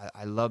 well,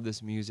 I love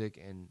this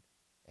music, and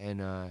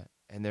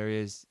there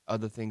is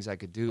other things I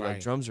could do. Right.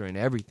 Like drums are in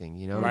everything,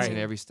 you know, Right. it's in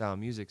every style of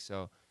music.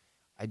 So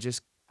I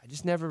just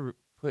never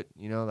put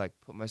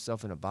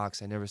myself in a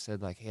box. I never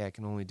said like, hey, I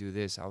can only do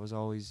this. I was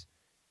always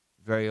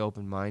very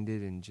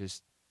open-minded and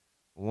just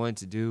wanted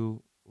to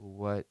do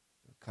what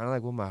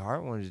my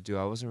heart wanted to do.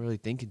 I wasn't really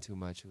thinking too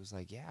much. It was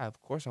like, yeah,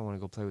 of course I want to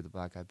go play with the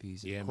Black Eyed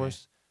Peas. Yeah, of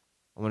course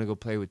I want to go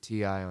play with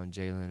T.I. on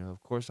Jalen.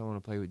 Of course I want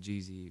to play with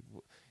Jeezy.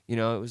 You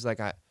know, it was like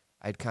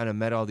I'd kind of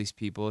met all these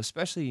people,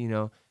 especially, you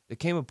know, there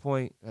came a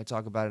point, and I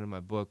talk about it in my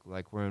book,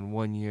 like we're in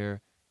 1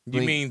 year.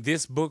 You mean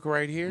this book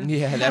right here?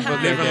 Yeah, that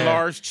book. Living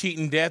Large,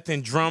 Cheating Death,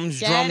 and Drums.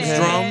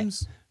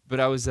 But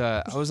I was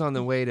on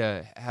the way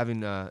to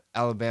having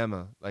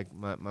Alabama. Like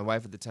my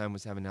wife at the time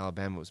was having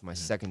Alabama. It was my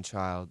second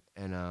child,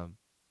 and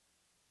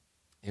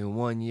in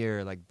 1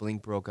 year, like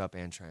Blink broke up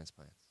and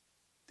transplants.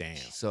 Damn.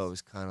 So it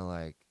was kind of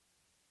like,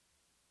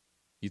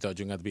 you thought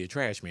you were going to be a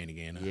trash man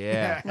again. Huh?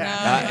 yeah.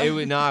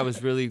 I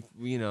was really,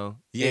 you know,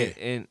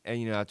 and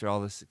you know, after all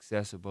the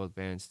success of both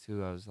bands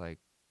too, I was like,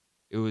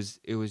 it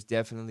was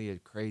definitely a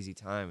crazy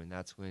time, and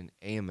that's when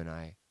AM and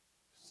I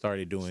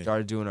started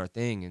doing our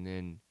thing, and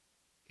then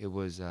it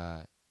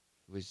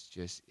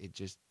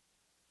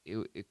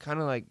kind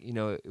of like, you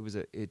know,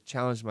 it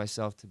challenged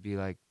myself to be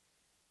like,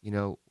 you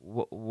know,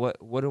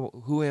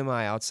 who am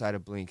I outside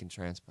of Blink and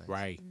transplants?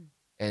 Right.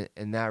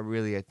 And that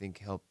really, I think,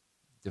 helped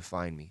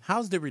define me.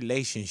 How's the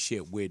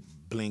relationship with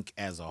Blink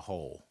as a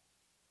whole?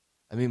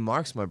 I mean,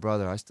 Mark's my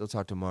brother. I still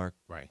talk to Mark,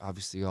 right,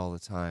 obviously all the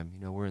time. You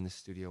know, we're in the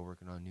studio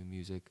working on new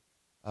music.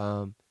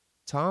 Tom,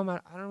 I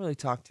don't really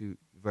talk to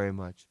very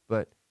much,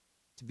 but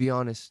to be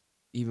honest,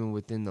 even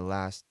within the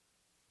last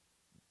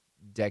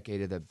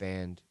decade of the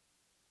band,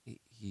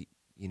 he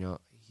you know,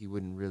 he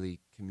wouldn't really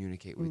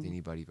communicate with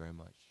anybody very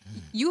much.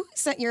 You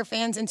sent your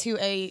fans into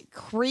a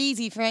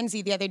crazy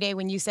frenzy the other day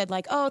when you said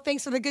like, "Oh,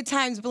 thanks for the good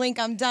times, Blink.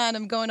 I'm done.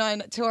 I'm going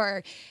on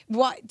tour."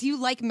 What do you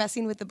like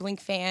messing with the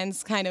Blink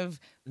fans? Kind of.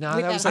 No,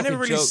 that was like I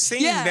never really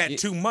seen that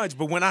too much,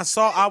 but when I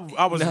saw,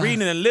 I was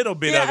reading a little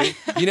bit of it.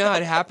 You know how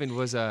it happened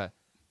was I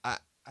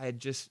had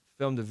just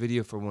filmed a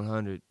video for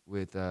 100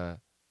 with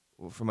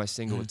for my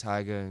single with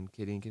Tyga and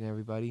Kid Ink and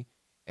everybody,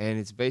 and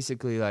it's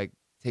basically like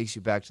takes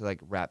you back to like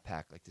Rat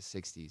Pack, like the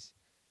 60s.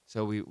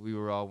 So we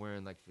were all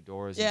wearing like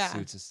fedoras and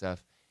suits and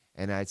stuff.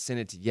 And I'd send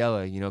it to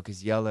Yella, you know,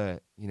 because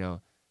Yella, you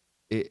know,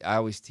 I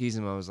always tease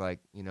him. I was like,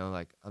 you know,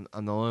 like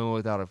I'm the only one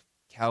without a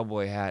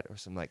cowboy hat or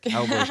some like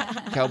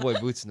cowboy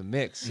boots in the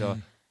mix. So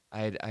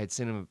I had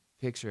sent him a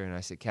picture and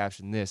I said,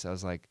 caption this. I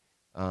was like,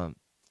 I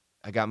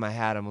got my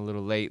hat. I'm a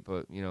little late,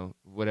 but, you know,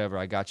 whatever.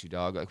 I got you,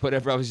 dog. Like,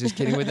 whatever. I was just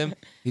kidding with him.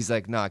 He's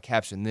like, nah,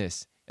 caption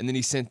this. And then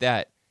he sent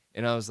that.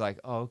 And I was like,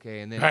 oh,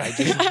 okay. And then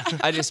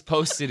I just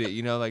posted it,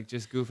 you know, like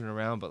just goofing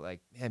around. But like,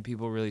 man,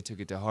 people really took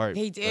it to heart.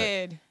 They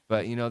did.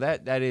 But you know,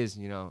 that is,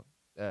 you know,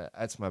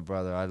 that's my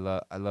brother. I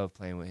love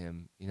playing with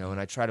him, you know,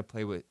 and I try to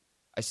play with,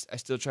 I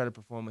still try to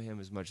perform with him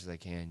as much as I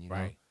can, you know.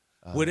 Right.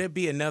 Would it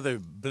be another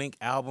Blink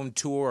album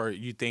tour, or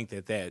you think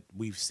that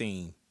we've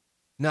seen?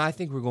 No, I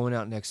think we're going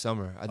out next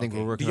summer. I think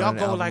we're working on an album.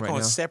 Do y'all go like right on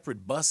now.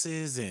 Separate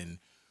buses and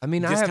I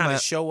mean, just kind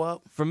of show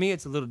up? For me,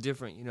 it's a little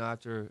different, you know,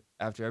 after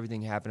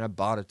everything happened, I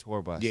bought a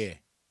tour bus. Yeah.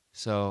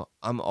 So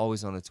I'm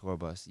always on a tour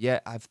bus. Yeah,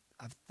 I've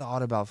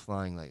thought about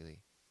flying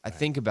lately. I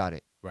think about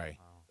it. Right.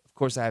 Of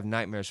course, I have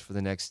nightmares for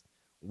the next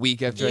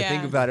week after I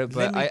think about it.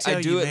 But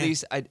I do at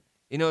least.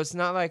 You know, it's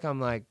not like I'm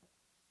like,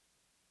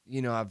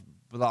 you know, I've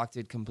blocked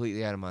it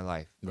completely out of my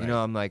life. Right. You know,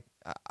 I'm like,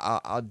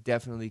 I'll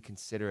definitely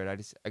consider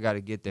it. I got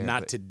to get there.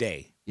 Not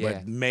today,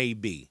 but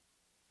maybe.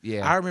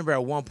 Yeah. I remember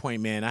at one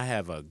point, man, I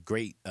have a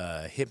great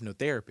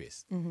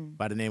hypnotherapist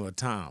by the name of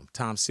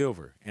Tom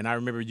Silver, and I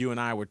remember you and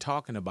I were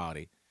talking about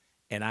it.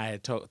 And I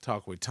had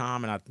talked with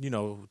Tom,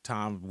 and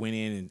Tom went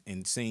in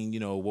and seen, you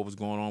know, what was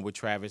going on with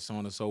Travis, so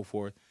on and so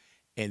forth.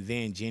 And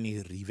then Jenny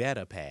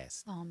Rivera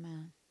passed. Oh,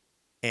 man.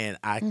 And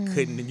I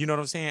couldn't, you know what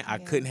I'm saying? I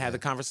couldn't have the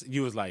conversation.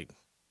 You was like,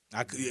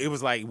 it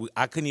was like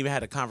I couldn't even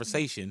have a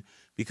conversation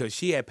because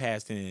she had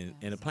passed in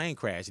a plane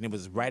crash. And it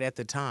was right at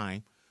the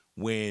time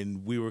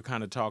when we were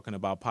kind of talking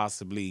about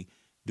possibly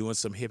doing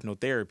some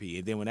hypnotherapy.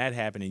 And then when that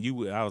happened,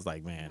 and I was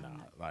like, man,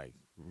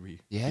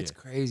 yeah, it's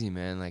crazy,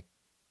 man. Like,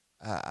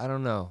 I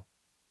don't know,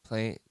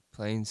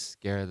 planes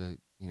scare the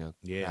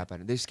crap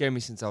out of. They scared me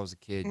since I was a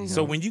kid. You know?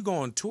 So when you go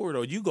on tour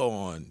though, you go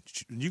on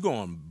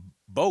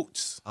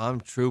boats.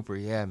 I'm trooper,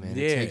 yeah, man.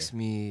 Yeah. It takes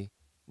me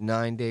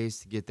 9 days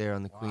to get there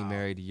on the Queen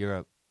Mary to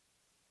Europe,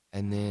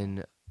 and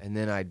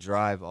then I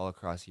drive all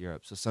across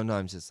Europe. So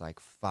sometimes it's like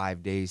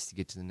 5 days to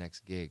get to the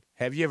next gig.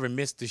 Have you ever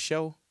missed the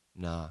show?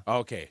 Nah.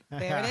 Okay.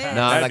 There it is.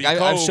 Nah, That'd like be I've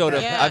cold, showed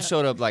up. man. I've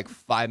showed up like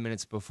 5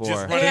 minutes before.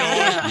 Just running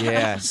on.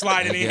 Yeah,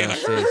 Sliding in.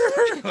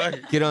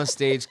 Get on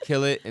stage,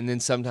 kill it, and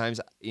then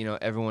sometimes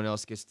everyone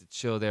else gets to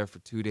chill there for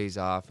 2 days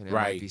off, and it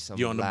might be some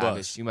You're on the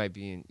lavish. bus. You might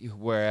be in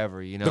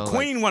wherever. The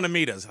Queen want to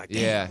meet us. Like,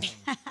 yeah.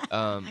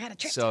 I got a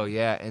trip. So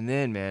yeah, and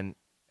then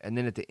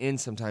at the end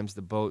sometimes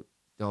the boat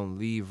don't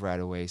leave right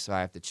away, so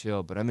I have to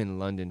chill. But I'm in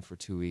London for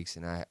 2 weeks,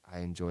 and I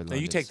enjoy London.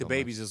 Now you take so the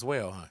babies much. as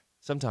well, huh?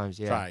 Sometimes,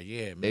 yeah. Try,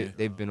 yeah, man.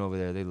 They've been over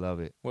there. They love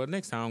it. Well,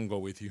 next time I'm gonna go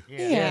with you.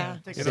 Yeah.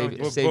 Save you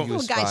a Little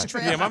guy spot.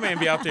 trip. Yeah, my man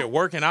be out there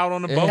working out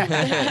on the boat,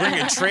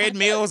 bringing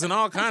treadmills and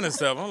all kind of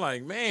stuff. I'm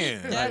like,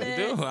 man,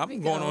 dude,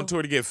 I'm going on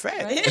tour to get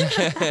fat. I'm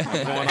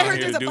going I out heard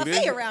here there's to a do buffet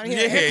this. around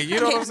here. Yeah, you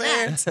know what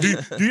I'm Getting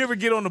saying? Do you ever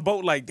get on the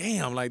boat like,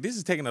 damn, like this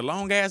is taking a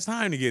long ass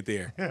time to get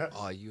there?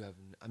 Oh,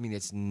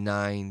 it's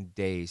 9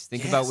 days.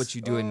 Think about what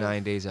you do in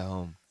 9 days at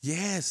home.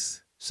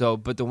 Yes. So,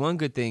 but the one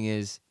good thing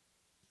is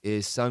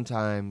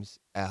sometimes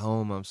at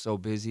home I'm so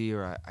busy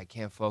or I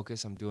can't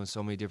focus. I'm doing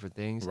so many different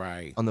things.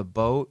 Right. On the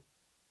boat,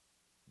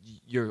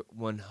 you're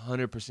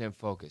 100%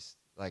 focused.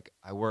 Like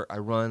I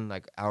run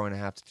like hour and a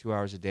half to 2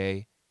 hours a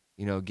day,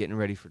 getting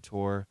ready for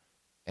tour,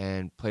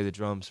 and play the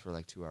drums for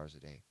like 2 hours a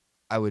day.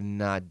 I would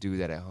not do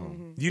that at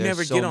home. You There's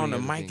never so get on the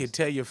many other mic things. and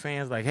tell your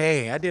fans like,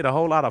 hey, I did a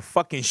whole lot of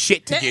fucking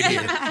shit to get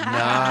here. Nah,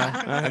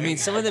 I mean,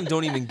 some of them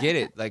don't even get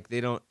it. Like they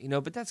don't,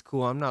 but that's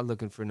cool. I'm not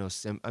looking for no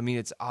I mean,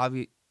 it's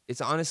obvious.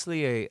 It's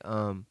honestly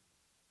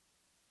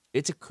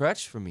it's a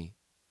crutch for me.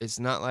 It's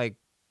not like,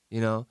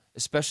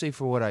 especially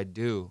for what I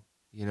do.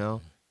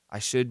 I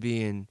should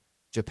be in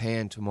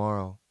Japan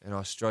tomorrow and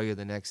Australia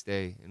the next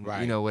day, and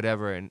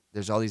whatever. And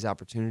there's all these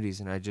opportunities,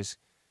 and I just,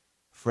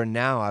 for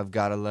now, I've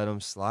got to let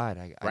them slide.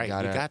 I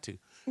gotta, you got to.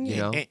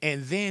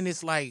 And then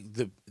it's like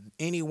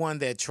anyone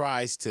that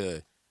tries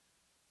to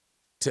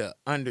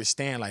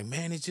understand, like,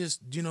 man, it's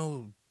just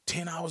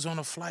 10 hours on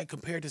a flight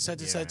compared to such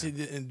and such,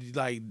 and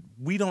like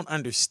we don't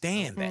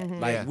understand that.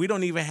 Like we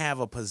don't even have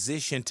a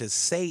position to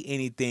say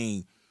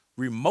anything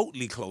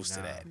remotely close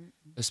to that.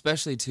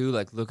 Especially too,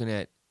 like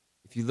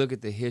if you look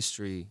at the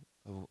history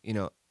of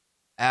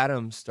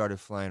Adam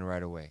started flying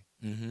right away.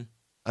 Mm-hmm.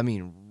 I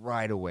mean,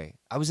 right away.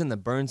 I was in the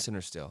burn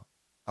center still.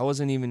 I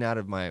wasn't even out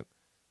of my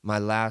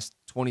last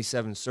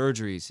 27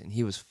 surgeries, and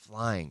he was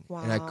flying.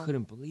 Wow. And I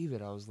couldn't believe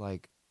it. I was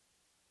like,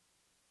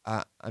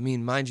 I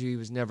mean, mind you, he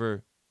was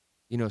never,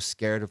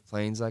 scared of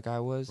planes like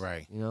I was.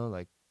 Right. And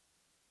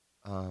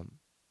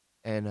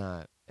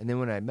then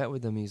when I met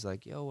with him, he's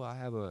like, yo, well, I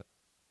have a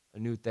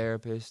new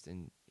therapist,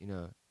 and,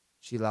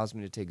 she allows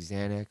me to take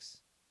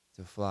Xanax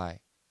to fly.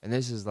 And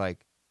this is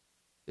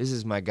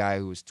my guy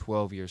who was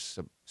 12 years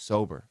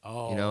sober.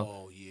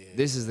 Oh, yeah.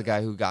 This is the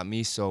guy who got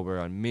me sober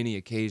on many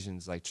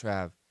occasions, like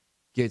Trav.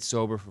 Get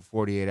sober for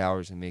 48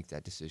 hours and make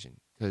that decision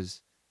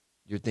because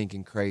you're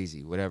thinking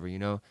crazy, whatever,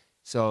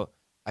 So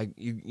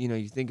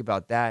you think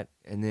about that,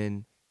 and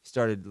then he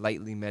started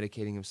lightly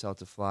medicating himself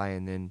to fly,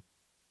 and then,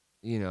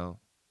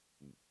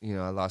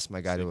 I lost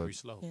my guy to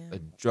a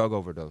drug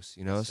overdose,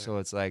 So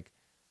it's like,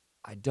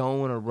 I don't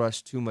want to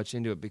rush too much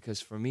into it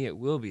because for me it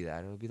will be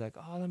that. It'll be like,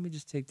 oh, let me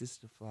just take this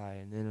to fly,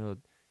 and then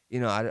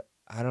it'll,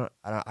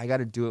 I got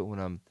to do it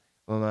when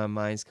my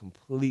mind's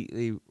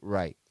completely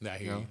right. I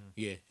hear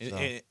you.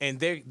 Yeah, and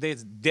there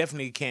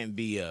definitely can't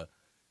be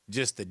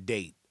just a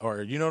date,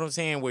 or you know what I'm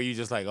saying, where you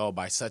just like, oh,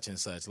 by such and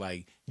such,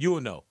 like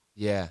you'll know.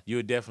 Yeah,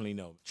 you'll definitely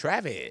know.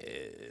 Travis.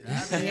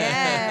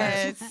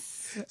 Yes.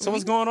 So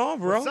what's going on,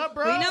 bro? What's up,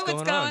 bro? We know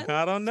what's going on.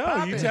 I don't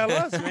know. You tell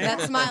us, man.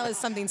 That smile is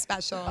something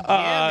special.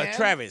 man.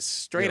 Travis,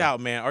 straight out,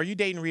 man. Are you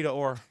dating Rita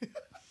Ora?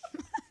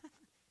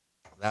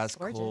 That's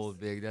gorgeous. cold,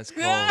 big. That's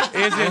cold.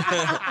 Is it?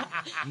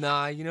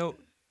 Nah,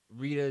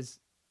 Rita's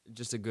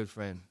just a good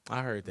friend.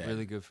 I heard that.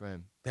 Really good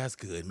friend. That's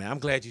good, man. I'm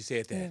glad you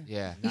said that.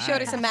 Yeah. You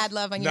showed us some mad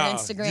love on your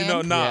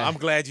Instagram. Yeah. I'm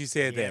glad you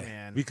said Yeah, that.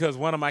 man. Because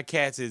one of my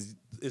cats is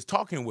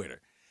talking with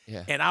her.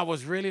 Yeah. And I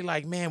was really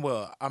like, man,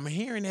 well, I'm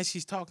hearing that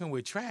she's talking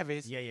with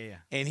Travis. Yeah.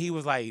 And he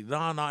was like, no.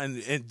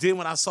 And then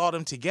when I saw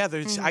them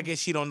together, I guess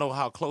she don't know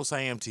how close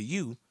I am to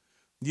you.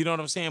 You know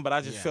what I'm saying? But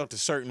I just felt a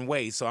certain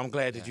way. So I'm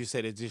glad that you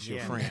said it's just your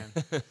friend.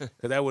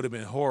 Because that would have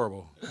been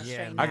horrible.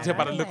 Yeah, I can tell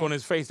by the look on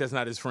his face that's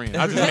not his friend.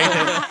 I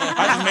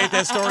just made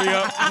that story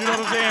up. You know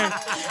what I'm saying?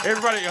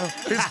 Everybody,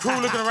 his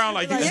crew looking around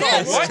like, you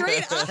saw what?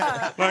 Straight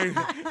up. Like,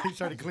 He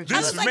started clenching.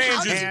 I this was like, man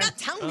how did you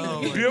just not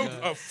tell me? built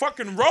a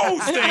fucking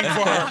rose thing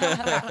for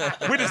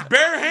her with his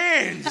bare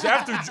hands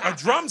after a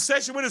drum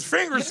session with his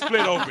fingers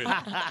split open.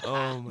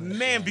 Oh my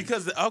Man,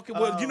 because, okay,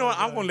 well, you know what?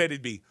 I'm going to let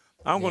it be.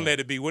 I'm gonna let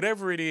it be.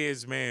 Whatever it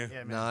is, man. Yeah,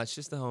 man. Nah, it's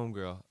just a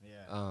homegirl.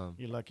 Yeah.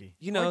 You're lucky.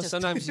 You know,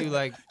 sometimes you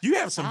like. You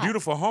have some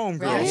beautiful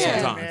homegirls Right.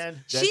 Yeah, sometimes.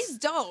 man. She's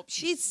dope.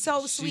 She's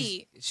so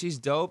sweet. She's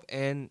dope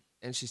and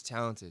she's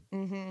talented.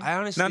 I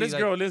honestly Now this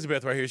like, girl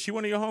Elizabeth right here, she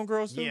one of your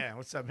homegirls too? Yeah.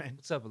 What's up, man?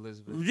 What's up,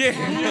 Elizabeth?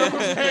 Yeah. You know what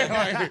I'm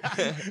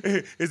saying?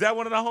 Like, is that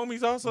one of the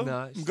homies also?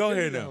 Nah, Go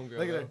ahead now.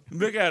 Look at her.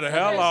 Look at her.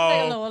 Like,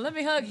 Hello. let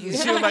me hug you.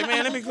 She was like,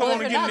 man, let me come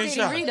on and get in this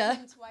shot. Rita.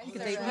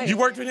 You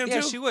worked with him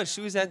Yeah, too? she was.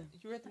 She was at.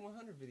 You were at the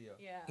 100 video.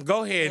 Yeah.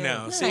 Go ahead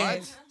now. See?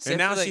 What? And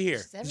now she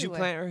here. Did you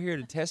plant her here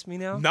to test me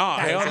now? Nah,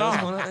 hell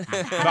no. no. No,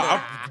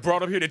 I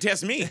brought up here to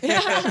test me. You know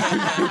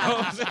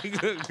what I'm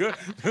saying?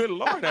 Good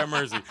Lord have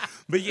mercy.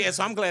 But yeah,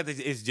 so I'm glad that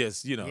it's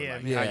just, you know, Yeah,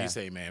 like man. how Yeah. you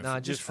say, man, Nah,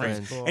 just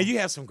friends. Cool. And you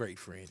have some great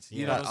friends.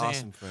 You know what I'm saying?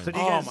 Awesome friends. So do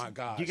you Oh, guys, my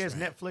gosh, do you guys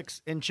man.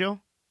 Netflix and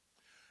chill?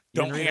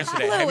 Don't answer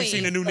that. Have you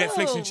seen the new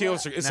Netflix and chill?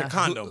 It's a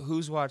condom.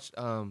 Who's watched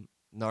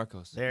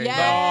Narcos? There you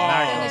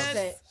Yes. go.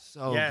 Finished it.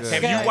 So Yes. good.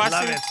 Have you Good. watched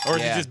Love it? it. Or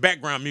is it Yeah. just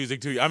background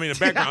music to you? I mean, a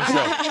background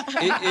show.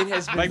 It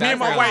has been Like me and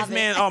my background. wife,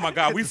 man, oh my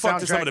God, we The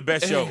fucked to some of the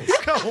best shows.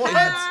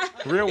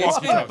 What? Real It's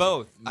walkie been talkie.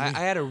 both. I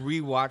had to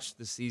rewatch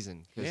the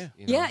season. Yeah.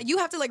 You know, Yeah, you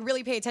have to like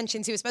really pay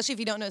attention to, especially if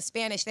you don't know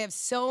Spanish. They have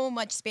so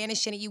much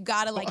Spanish in it. You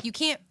gotta like, you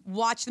can't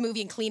watch the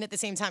movie and clean at the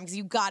same time because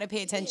you gotta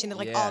pay attention to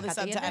like Yeah. all the At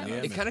the end of subtitles. Yeah,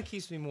 It man. kind of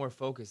keeps me more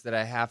focused that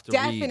I have to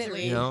read.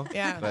 Definitely. You know?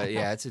 Yeah. But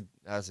yeah,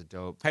 that's a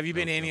dope. Have you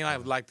been to dope any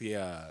film. like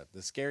the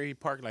scary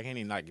park, like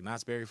any like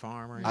Knott's Berry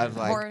Farm or anything? I've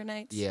like Horror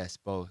nights. yes,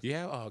 both.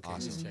 Yeah. Oh, okay.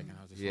 Awesome. Just checking.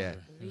 I was just Yeah.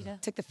 wondering. Rita.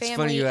 Took the It's funny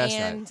family you asked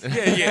and that.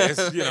 Yeah,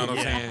 yes, you know what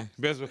I'm saying.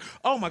 Best,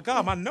 oh my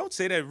God, my notes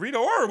say that Rita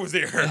Ora was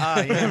there.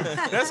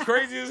 Yeah. That's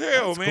crazy as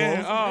hell,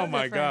 man. cool. Oh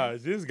my friend. gosh,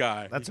 this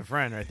guy. That's a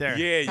friend right there.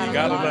 Yeah, you Gotta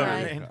gotta love love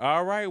it. it.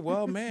 All right,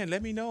 well, man,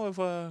 let me know if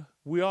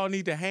we all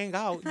need to hang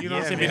out. You know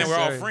what I'm Yeah, saying? man. And we're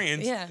all Sure.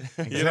 friends. yeah.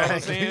 You know what I'm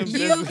saying?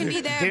 You can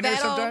be there. Dinner Vettel,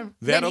 sometime?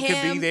 Vettel could be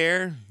Him.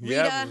 there.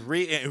 Yeah,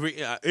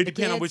 Rita. it depends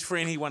on kids. which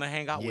friend he want to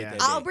hang out with. Yeah.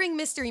 That I'll day. bring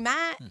Mystery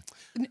Matt.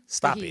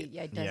 Stop He- it.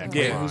 Yeah, it Yeah. doesn't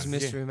Yeah. work. Who's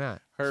Mystery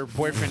Matt? Her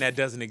boyfriend that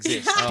doesn't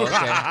exist. Oh, okay.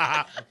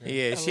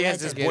 Yeah, she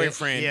has this Get it?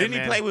 boyfriend. Yeah, Didn't he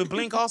man. play with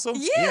Blink also?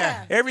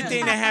 Yeah.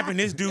 Everything that happened,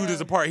 this dude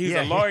is a part. He's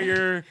Yeah. a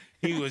lawyer.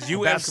 He was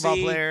UFC. Basketball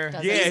player.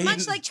 Yeah, He's he-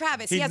 much like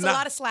Travis. He he's has a not-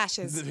 lot of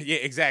slashes. Yeah,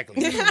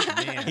 exactly.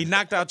 He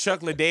knocked out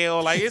Chuck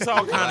Liddell. Like, it's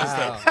all kind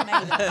of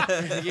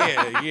stuff.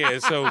 Yeah.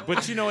 So,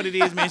 but you know what it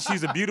is, man?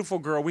 She's a beautiful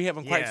girl. We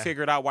haven't quite Yeah.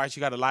 figured out why she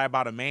got to lie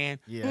about a man.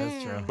 Yeah,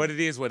 that's true. But it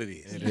is what it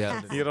is.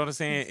 Yeah. You know what I'm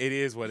saying? It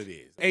is what it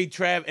is. Hey,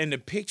 Trav, and the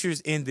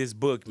pictures in this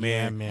book, Yeah,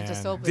 man. man.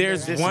 Just open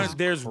There's it right one. now.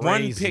 There's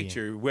one crazy.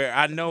 picture where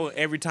I know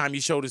every time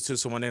you show this to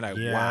someone, they're like,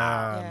 Yeah,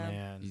 "Wow." Yeah.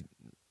 man.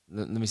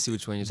 Let me see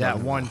which one you're That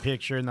talking one about.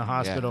 picture in the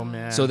hospital,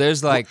 man. So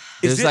there's like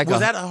Is there's it, like was a,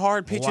 that a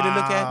hard picture to look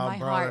at? Wow, My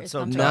bro, heart that's is so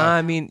pumping. tough. Nah,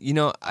 I mean, you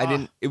know, I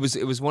didn't. It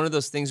was one of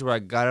those things where I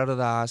got out of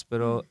the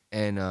hospital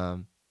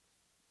and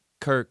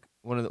Kirk,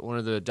 one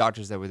of the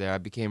doctors that were there, I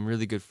became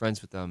really good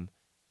friends with them,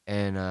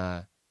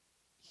 and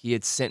he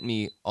had sent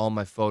me all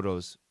my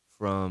photos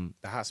from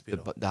The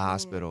hospital. the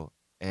hospital,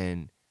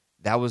 and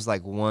that was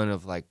like one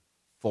of like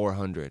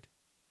 400,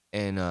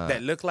 and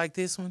that look like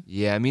this one?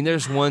 yeah, I mean,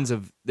 there's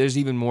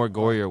even more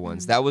gorier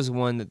ones. That was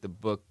one that the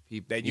book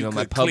people, That you you know,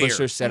 my could clear.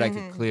 publisher said I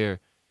could clear.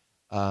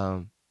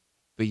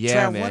 But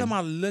yeah, Trav, man. what am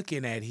I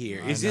looking at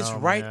here? I Is this know,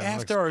 right man. after,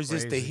 Looks or is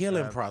this the crazy,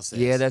 healing Trav. process?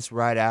 Yeah, that's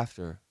right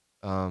after.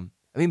 I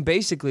mean,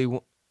 basically,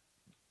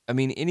 I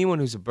mean, anyone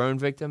who's a burn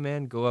victim,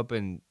 man, go up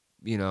and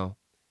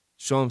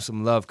show them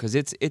some love, because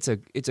it's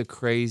a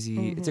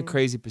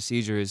crazy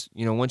procedure. Is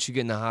once you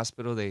get in the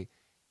hospital, they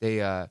Is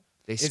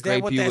that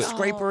scrape what you that with,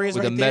 scraper is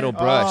with right a metal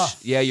there? brush. Oh.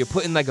 Yeah, you're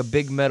put in like a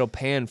big metal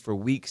pan for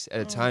weeks at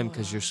a time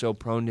because you're so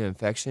prone to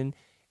infection,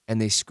 and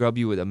they scrub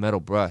you with a metal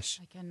brush.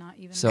 I cannot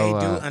even. So, Hey,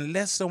 dude, uh,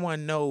 unless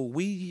someone know,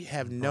 we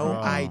have no Bro.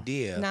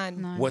 idea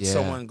None. what Yeah.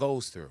 someone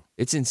goes through.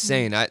 It's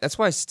insane. That's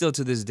why still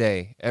to this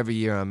day, every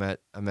year I'm at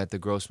the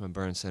Grossman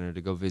Burn Center to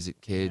go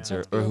visit kids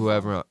or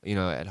whoever in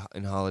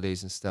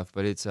holidays and stuff.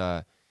 But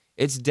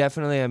it's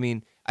definitely. I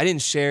mean, I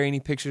didn't share any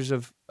pictures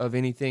of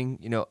anything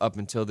up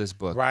until this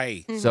book.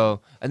 Right.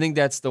 So I think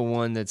that's the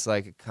one that's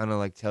like kind of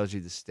like tells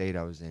you the state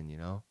I was in.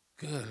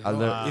 Good. I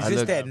look- Is I this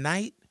look- that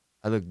night?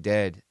 I look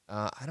dead.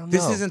 I don't know.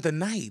 This isn't the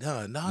night,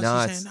 huh? No,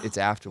 No, she's saying it's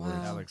afterwards.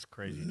 That looks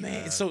crazy.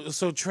 Man, Trav.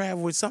 so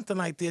Trav, when something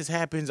like this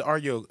happens, are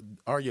your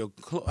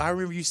I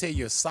remember you say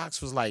your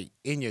socks was like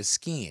in your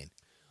skin.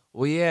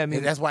 Well, yeah. I mean,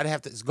 And that's why they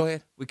have to go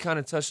ahead. we kind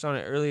of touched on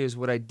it earlier. Is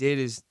what I did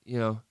is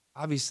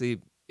obviously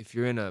if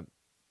you're in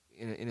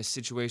a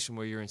situation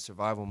where you're in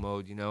survival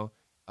mode,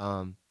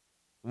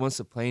 once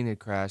the plane had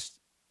crashed,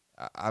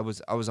 I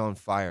was on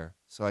fire.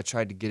 So I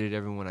tried to get at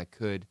everyone I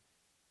could.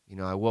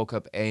 I woke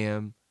up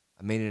AM.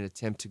 I made an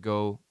attempt to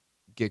go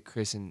get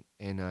Chris and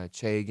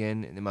Che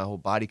again, and then my whole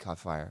body caught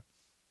fire.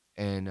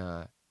 And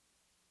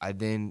I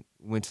then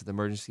went to the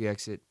emergency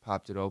exit,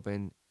 popped it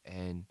open,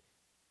 and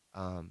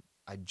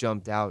I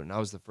jumped out, and I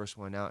was the first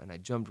one out, and I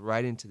jumped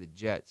right into the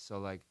jet. So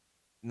like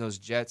in those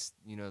jets,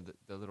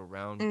 the little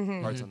round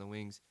parts on the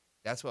wings,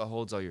 that's what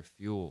holds all your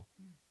fuel.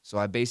 So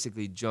I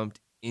basically jumped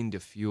into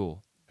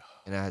fuel,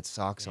 and I had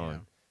socks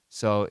on.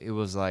 So it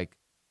was like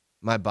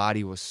my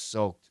body was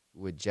soaked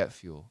with jet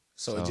fuel.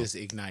 So it just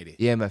ignited.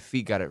 Yeah, my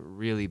feet got it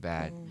really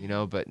bad, you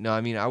know. But no,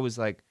 I mean, I was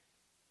like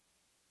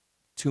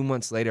 2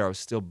 months later, I was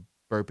still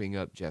burping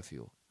up jet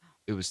fuel.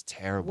 It was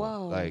terrible.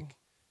 Whoa. Like,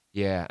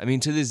 yeah. I mean,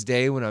 to this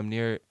day, when I'm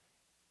near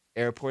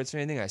airports or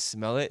anything, I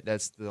smell it.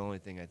 That's the only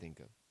thing I think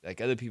of.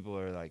 Like, other people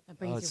are like,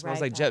 oh, it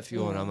smells like jet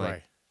fuel. And I'm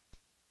like,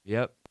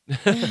 yep.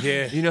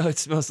 Yeah. You know, it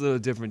smells a little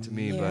different to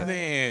me. But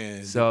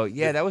man. so,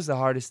 yeah, that was the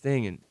hardest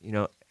thing. And, you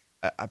know,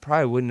 I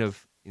probably wouldn't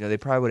have, you know, they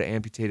probably would have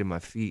amputated my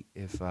feet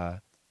if it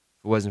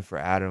wasn't for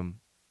Adam.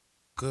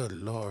 Good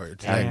Lord.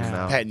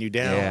 Patting you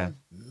down. Yeah.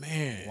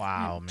 Man.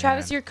 Wow, man.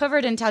 Travis, you're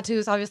covered in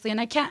tattoos, obviously, and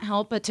I can't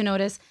help but to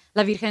notice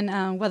La Virgen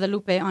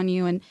Guadalupe on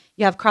you, and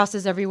you have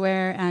crosses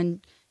everywhere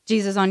and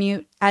Jesus on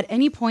you. At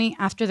any point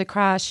after the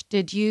crash,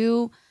 did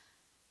you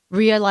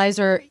realize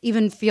or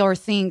even feel or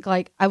think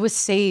like I was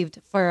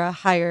saved for a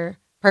higher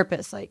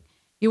purpose? Like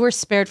you were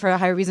spared for a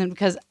higher reason?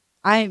 Because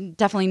I'm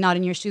definitely not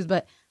in your shoes,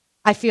 but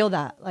I feel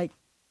that. Like,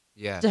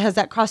 Yeah. has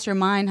that crossed your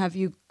mind? Have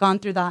you gone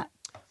through that?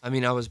 I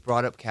mean, I was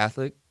brought up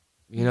Catholic,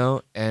 you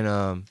know, and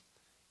I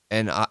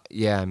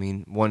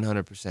mean,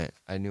 100%.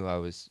 I knew I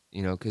was,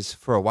 you know, because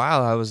for a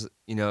while I was,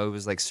 you know, it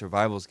was like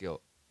survival's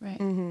guilt. Right.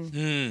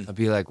 I'd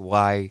be like,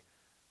 why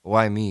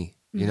me,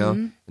 you know?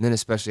 And then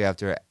especially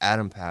after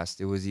Adam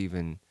passed, it was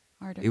even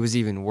Harder. it was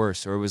even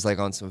worse. Or it was like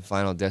on some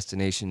Final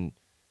Destination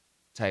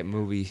type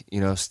movie,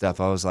 you know, stuff.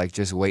 I was like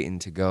just waiting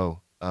to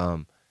go.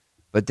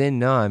 But then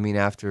no, I mean,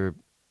 after,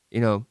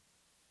 you know,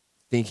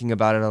 thinking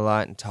about it a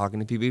lot and talking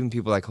to people, even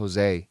people like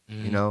Jose,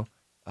 you know,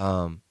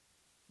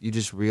 you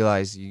just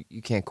realize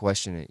you can't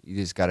question it. You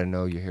just got to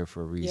know you're here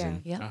for a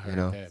reason. Yeah. You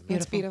know?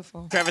 That's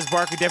beautiful. Travis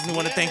Barker, definitely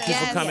want to thank you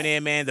for Yes. coming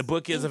in, man. The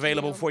book is Thank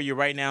available you. for you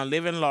right now.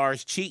 Living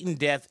Large, Cheating,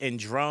 Death, and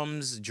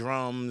Drums.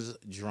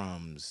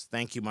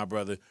 Thank you, my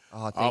brother.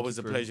 Oh, thank Always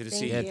you a for- pleasure to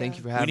see Yeah, you. thank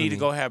you for We having me. need to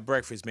go have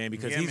breakfast, man,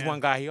 because he's one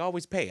guy, he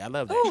always pay. I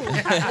love that.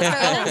 That's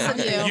very nice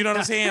of you. You know what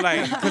I'm saying?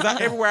 Like, because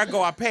everywhere I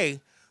go, I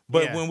pay.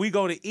 But Yeah. when we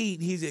go to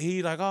eat, he's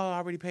like, oh, I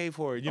already paid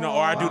for it. You know,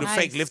 or I do the nice.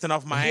 fake lifting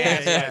off my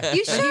ass.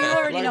 You sure? You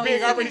already Like, know.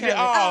 big, I already did. Oh, man.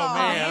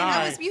 all I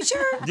right. was, you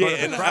sure? Yeah, to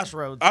the and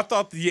crossroads. I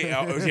thought,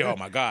 oh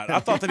my God,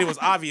 I thought that it was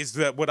obvious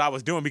that what I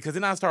was doing, because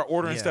then I start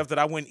ordering stuff that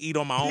I wouldn't eat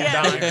on my own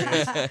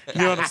dime.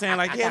 You know what I'm saying?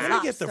 Like, yeah, let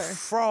me get the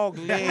frog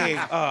leg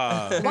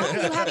Why are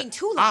you having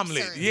two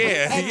lobsters? omelet.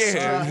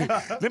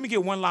 Yeah. Let me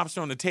get one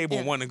lobster on the table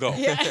and one to go.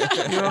 You know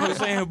what I'm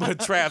saying? But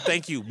Trav,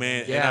 thank you,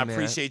 man. Yeah, and I man.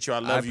 appreciate you. I I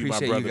love you, my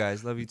appreciate brother. you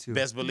guys. Love you too.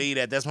 Best believe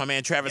that. That's my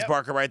man Travis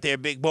Barker right there,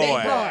 big boy.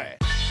 Big boy.